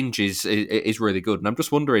a change is really good. And I'm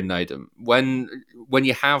just wondering, Naden, when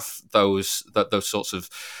you have those sorts of,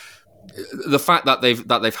 the fact that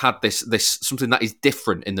they've had this something that is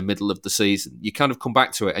different in the middle of the season, you kind of come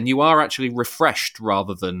back to it and you are actually refreshed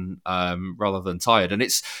rather than tired. And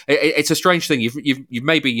it's a strange thing.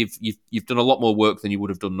 You've done a lot more work than you would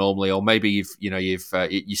have done normally, or maybe you're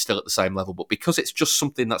still at the same level, but because it's just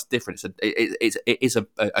something that's different, it is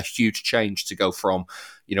a huge change to go from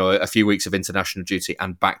a few weeks of international duty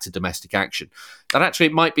and back to domestic action. That actually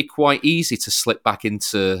it might be quite easy to slip back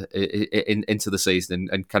into the season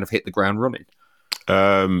and kind of hit the ground running.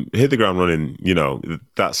 Hit the ground running,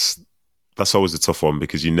 that's always a tough one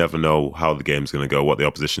because you never know how the game's going to go, what the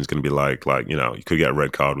opposition's going to be like. Like, you could get a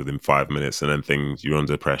red card within 5 minutes and then you're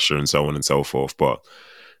under pressure and so on and so forth. But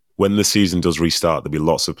when the season does restart, there'll be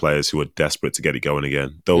lots of players who are desperate to get it going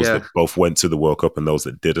again. Those that both went to the World Cup and those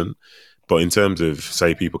that didn't. But in terms of,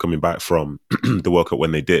 say, people coming back from the World Cup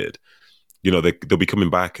when they did, they'll be coming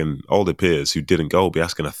back and all their peers who didn't go will be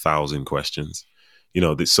asking 1,000 questions.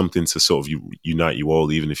 There's something to sort of unite you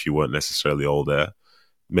all, even if you weren't necessarily all there.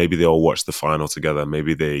 Maybe they all watched the final together.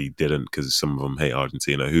 Maybe they didn't because some of them hate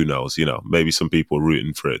Argentina. Who knows? Maybe some people were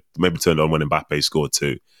rooting for it. Maybe turned on when Mbappe scored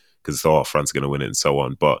too because they thought France are going to win it and so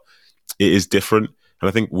on. But it is different. And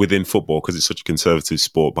I think within football, because it's such a conservative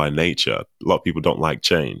sport by nature, a lot of people don't like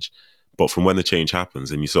change. But from when the change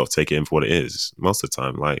happens and you sort of take it in for what it is, most of the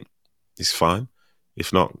time, like, it's fine,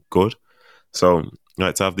 if not good. So I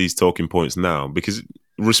like to have these talking points now because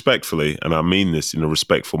respectfully, and I mean this in a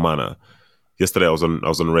respectful manner, yesterday I was on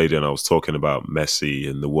the radio and I was talking about Messi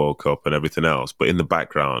and the World Cup and everything else. But in the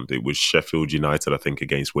background, it was Sheffield United, I think,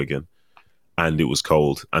 against Wigan. And it was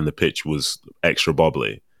cold and the pitch was extra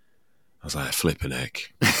bobbly. I was like, flipping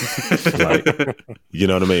heck. Like, you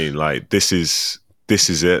know what I mean? Like, this is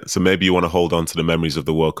it. So maybe you want to hold on to the memories of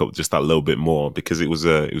the World Cup just that little bit more because it was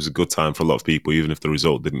a good time for a lot of people, even if the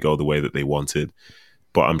result didn't go the way that they wanted.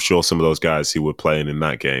 But I'm sure some of those guys who were playing in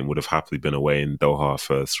that game would have happily been away in Doha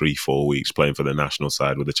for 3-4 weeks playing for the national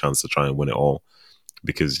side with a chance to try and win it all.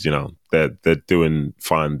 because, they're doing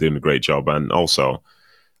fine, doing a great job. And also,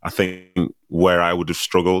 I think where I would have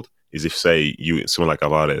struggled is if, say, someone like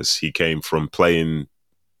Alvarez, he came from playing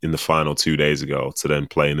in the final 2 days ago to then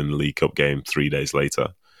playing in the League Cup game 3 days later.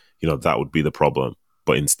 That would be the problem.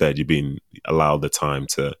 But instead, you're being allowed the time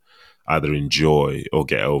to either enjoy or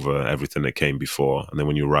get over everything that came before. And then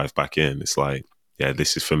when you arrive back in, it's like, yeah,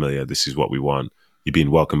 this is familiar. This is what we want. You're being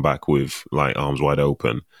welcomed back with like arms wide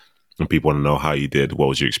open, and people want to know how you did. What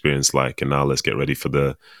was your experience like? And now let's get ready for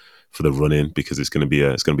the run in, because it's going to be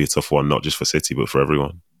a tough one, not just for City but for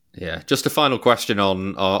everyone. Yeah, just a final question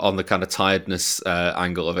on the kind of tiredness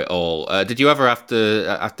angle of it all. Did you ever have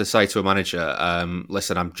to say to a manager,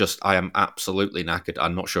 "Listen, I am absolutely knackered.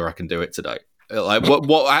 I'm not sure I can do it today." Like,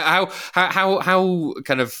 how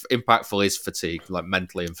kind of impactful is fatigue, like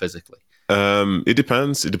mentally and physically? It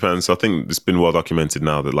depends. I think it's been well documented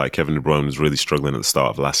now that like Kevin De Bruyne was really struggling at the start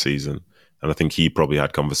of last season, and I think he probably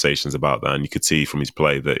had conversations about that, and you could see from his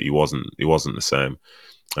play that he wasn't the same.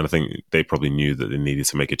 And I think they probably knew that they needed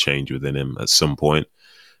to make a change within him at some point.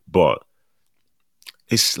 But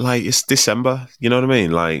it's like, it's December, you know what I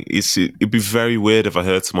mean? Like, it'd be very weird if I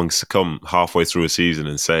heard someone come halfway through a season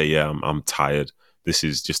and say, yeah, I'm tired. This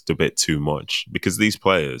is just a bit too much. Because these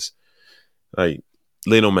players, like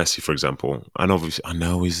Lionel Messi, for example, I know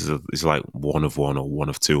he's like one of one or one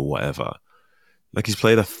of two or whatever. Like, he's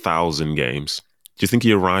played 1,000 games. Do you think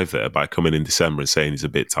he arrived there by coming in December and saying he's a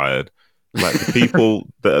bit tired? Like, the people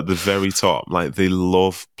that are at the very top, like, they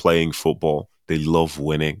love playing football, they love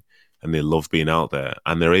winning, and they love being out there,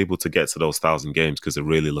 and they're able to get to those 1,000 games because they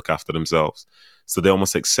really look after themselves. So they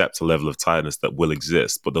almost accept a level of tiredness that will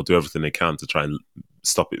exist, but they'll do everything they can to try and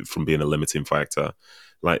stop it from being a limiting factor.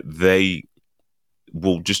 Like, they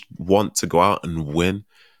will just want to go out and win.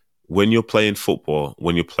 When you're playing football,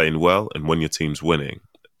 when you're playing well, and when your team's winning,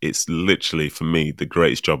 it's literally, for me, the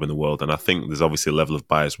greatest job in the world. And I think there's obviously a level of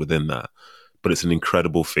bias within that, but it's an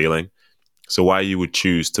incredible feeling. So why you would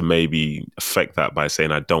choose to maybe affect that by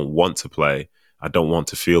saying, I don't want to play, I don't want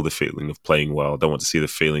to feel the feeling of playing well, I don't want to see the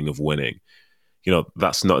feeling of winning,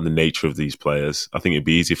 that's not in the nature of these players. I think it'd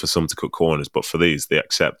be easy for some to cut corners, but for these, they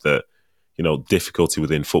accept that, difficulty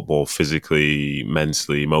within football, physically,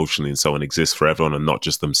 mentally, emotionally, and so on, exists for everyone and not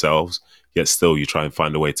just themselves. Yet still, you try and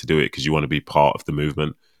find a way to do it because you want to be part of the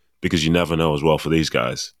movement. Because you never know as well for these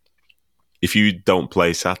guys. If you don't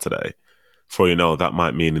play Saturday, for that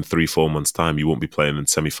might mean in 3-4 months' time you won't be playing in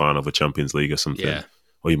semi-final of a Champions League or something. Yeah.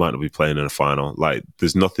 Or you might not be playing in a final. Like,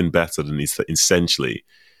 there's nothing better than essentially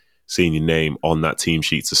seeing your name on that team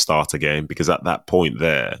sheet to start a game, because at that point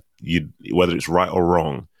there, whether it's right or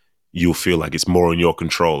wrong, you'll feel like it's more in your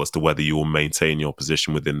control as to whether you will maintain your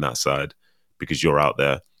position within that side because you're out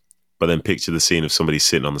there. But then picture the scene of somebody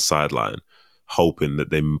sitting on the sideline hoping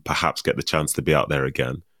that they perhaps get the chance to be out there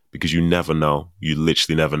again, because you never know. You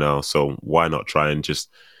literally never know. So why not try and just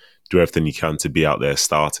do everything you can to be out there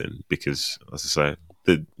starting? Because, as I say,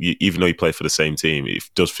 even though you play for the same team, it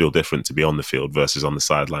does feel different to be on the field versus on the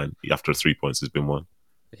sideline after 3 points has been won.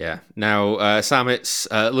 Yeah. Now, Sam, it's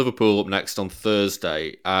Liverpool up next on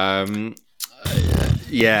Thursday.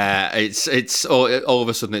 Yeah, it's all of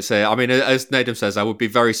a sudden it's I mean, as Nedum says, I would be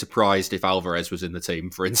very surprised if Alvarez was in the team,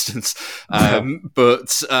 for instance. But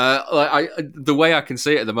the way I can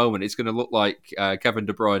see it at the moment, it's going to look like Kevin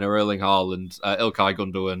De Bruyne, Erling Haaland, Ilkay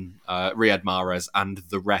Gundogan, Riyad Mahrez, and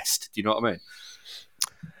the rest. Do you know what I mean?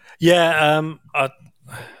 Yeah,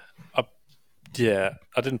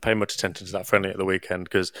 I didn't pay much attention to that friendly at the weekend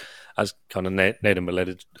because, as kind of Nedum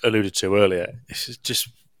alluded to earlier, it's just.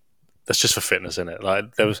 That's just for fitness, isn't it?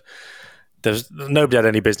 Like there was nobody had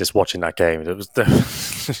any business watching that game. It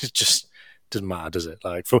just doesn't matter, does it?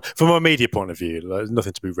 Like from a media point of view, there's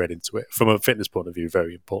nothing to be read into it. From a fitness point of view,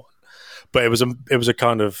 very important. But it was a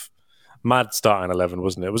kind of mad starting 11,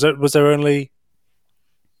 wasn't it? Was there only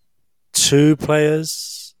 2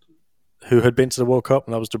 players who had been to the World Cup,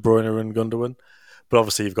 and that was De Bruyne and Gundogan. But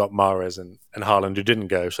obviously you've got Mahrez and Haaland who didn't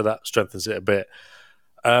go, so that strengthens it a bit.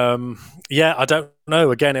 I don't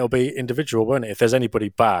know. Again, it'll be individual, won't it? If there's anybody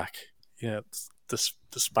back, the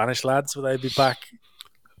Spanish lads, will they be back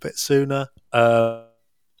a bit sooner? Then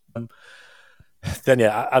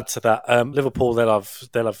add to that, Liverpool, they'll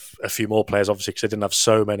have a few more players, obviously, because they didn't have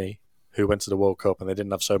so many who went to the World Cup, and they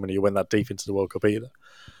didn't have so many who went that deep into the World Cup either.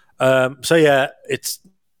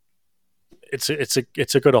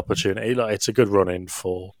 It's a good opportunity. Like, it's a good run in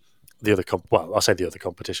for the other I say the other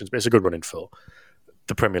competitions, but it's a good run in for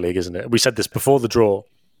the Premier League, isn't it? We said this before the draw,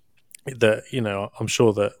 that I'm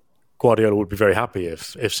sure that Guardiola would be very happy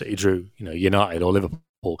if City drew United or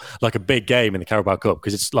Liverpool, like a big game in the Carabao Cup,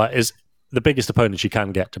 because it's the biggest opponents you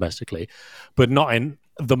can get domestically, but not in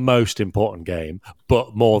the most important game,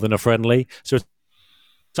 but more than a friendly. So it's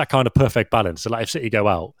that kind of perfect balance. So like if City go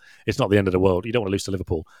out, it's not the end of the world. You don't want to lose to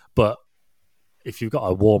Liverpool, but if you've got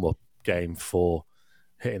a warm-up game for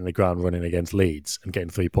hitting the ground running against Leeds and getting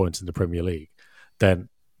 3 points in the Premier League, then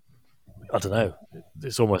I don't know.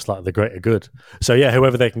 It's almost like the greater good. So yeah,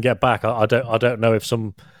 whoever they can get back, I don't know if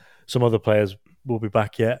some other players will be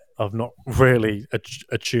back yet. I've not really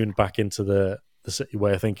attuned back into the City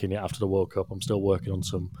way of thinking yet after the World Cup. I'm still working on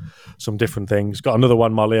some different things. Got another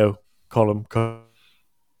one, my Leo column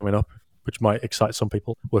coming up, which might excite some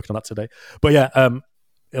people. Working on that today. But yeah,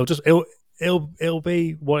 it'll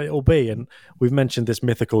be what it'll be. And we've mentioned this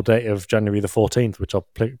mythical date of January the 14th, which I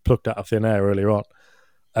plucked out of thin air earlier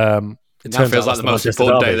on. It feels like the most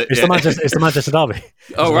important day. It's the Manchester Derby.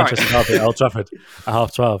 Oh, right. Manchester Derby at Old Trafford at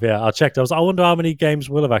 12:30. Yeah, I checked. I wonder how many games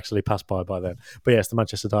will have actually passed by then. But yeah, it's the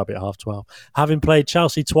Manchester Derby at 12:30. Having played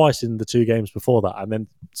Chelsea twice in the 2 games before that, and then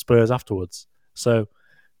Spurs afterwards. So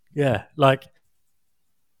yeah, like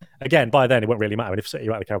again, by then it won't really matter. And if City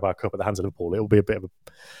are at the Carabao Cup at the hands of Liverpool, it will be a bit of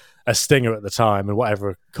a stinger at the time, and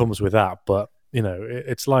whatever comes with that. But you know,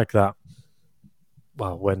 it's like that.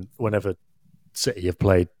 Well, whenever City have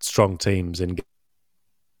played strong teams in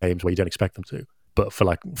games where you don't expect them to, but for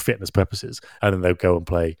like fitness purposes, and then they'll go and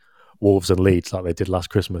play Wolves and Leeds like they did last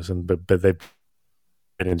Christmas, and but they've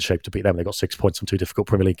been in shape to beat them. They got 6 points from 2 difficult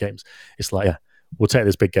Premier League games. It's like, yeah, we'll take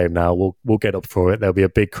this big game now. We'll get up for it. There'll be a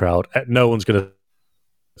big crowd. No one's going to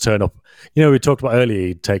turn up. You know, we talked about earlier,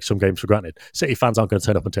 you take some games for granted. City fans aren't going to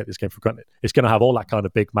turn up and take this game for granted. It's going to have all that kind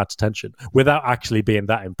of big match tension without actually being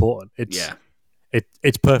that important.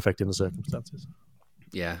 It's perfect in the circumstances.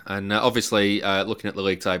 Yeah, and obviously looking at the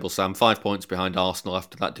league table, Sam, 5 points behind Arsenal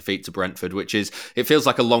after that defeat to Brentford, which it feels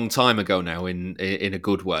like a long time ago now in a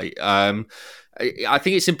good way. I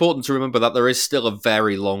think it's important to remember that there is still a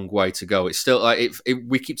very long way to go. It's still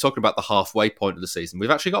we keep talking about the halfway point of the season.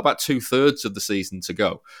 We've actually got about 2/3 of the season to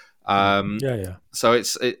go. So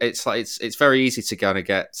it's very easy to kind of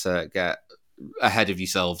get ahead of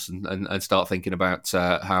yourselves and start thinking about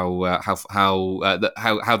how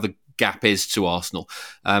the gap is to Arsenal.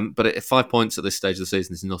 But at 5 points at this stage of the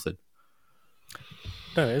season is nothing.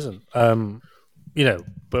 No, it isn't. You know,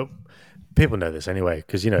 but people know this anyway,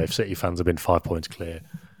 because, you know, if City fans have been 5 points clear,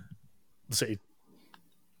 City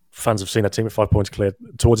fans have seen that team at 5 points clear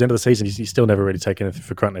towards the end of the season. You still never really take anything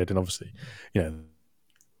for granted. And obviously, you know,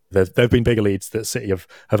 there have been bigger leads that City have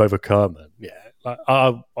overcome. And yeah,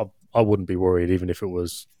 I wouldn't be worried even if it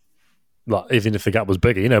was, like, even if the gap was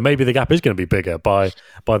bigger. You know, maybe the gap is going to be bigger by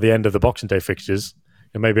the end of the Boxing Day fixtures.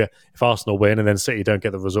 And maybe if Arsenal win and then City don't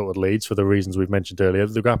get the result at Leeds for the reasons we've mentioned earlier,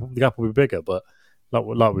 the gap will be bigger. But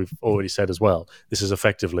like we've already said as well, this is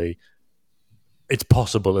effectively, it's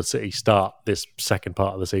possible that City start this second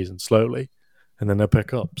part of the season slowly and then they'll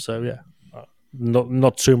pick up. So yeah,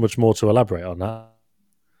 not too much more to elaborate on that.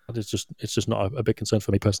 It's just not a big concern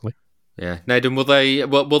for me personally. Yeah, Nathan, will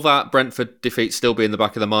that Brentford defeat still be in the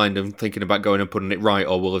back of the mind and thinking about going and putting it right,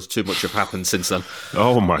 or will too much have happened since then?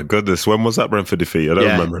 Oh my goodness, when was that Brentford defeat? I don't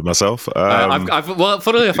remember it myself. Well,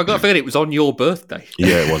 funnily enough, I got a feeling it was on your birthday.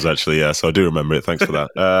 Yeah, it was actually. Yeah, so I do remember it. Thanks for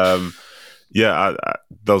that.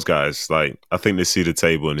 Those guys, like, I think they see the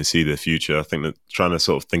table and they see the future. I think they're trying to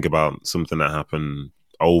sort of think about something that happened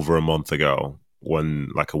over a month ago, when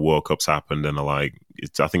like a World Cup's happened, and I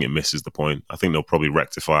think it misses the point. I think they'll probably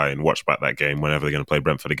rectify and watch back that game whenever they're going to play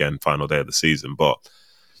Brentford again, final day of the season. But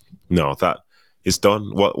no, that it's done.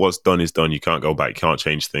 What's done is done. You can't go back. You can't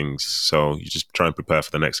change things. So you just try and prepare for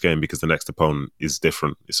the next game, because the next opponent is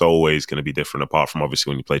different. It's always going to be different, apart from obviously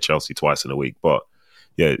when you play Chelsea twice in a week. But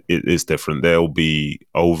yeah, it is different. They'll be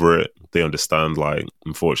over it. They understand, like,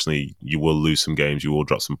 unfortunately, you will lose some games. You will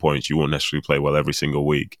drop some points. You won't necessarily play well every single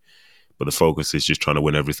week. But the focus is just trying to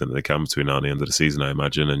win everything that they can between now and the end of the season, I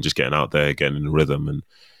imagine, and just getting out there, getting in the rhythm, and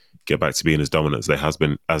get back to being as dominant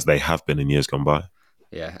as they have been in years gone by.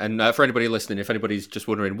 Yeah, and for anybody listening, if anybody's just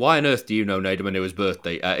wondering, why on earth do you know Nader Manua's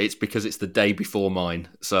birthday? It's because it's the day before mine.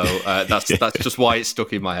 So that's just why it's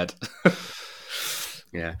stuck in my head.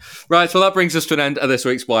 Yeah. Right, well, that brings us to an end of this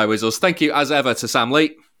week's Why Whizzles. Thank you, as ever, to Sam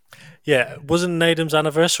Lee. Yeah, wasn't Nadem's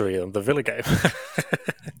anniversary on the Villa game?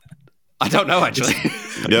 I don't know, actually.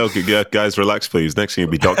 Yeah, guys, relax, please. Next thing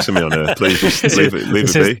you'll be doxing me on here. Please, just leave it be.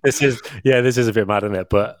 This is a bit mad, isn't it?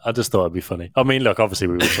 But I just thought it'd be funny. I mean, look, obviously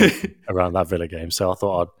we were talking around that Villa game, so I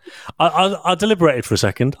thought I deliberated for a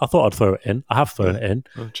second. I thought I'd throw it in. I have thrown it in.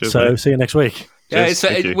 Cheers, so mate. see you next week. Yeah,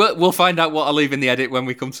 we'll find out what I leave in the edit when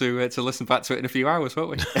we come to listen back to it in a few hours, won't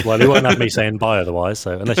we? Well, you won't have me saying bye otherwise,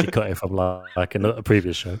 so unless you cut it from like a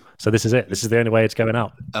previous show. So this is it. This is the only way it's going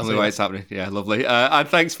out. Only way it's happening. Yeah, lovely. And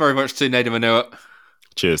thanks very much to Nedum Onuoha.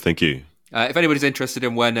 Cheers, thank you. If anybody's interested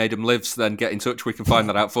in where Nedum lives, then get in touch. We can find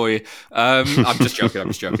that out for you. I'm just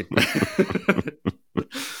joking.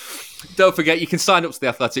 Don't forget, you can sign up to The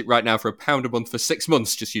Athletic right now for £1 a month for 6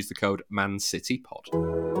 months. Just use the code ManCityPod.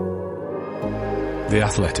 The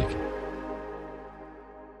Athletic.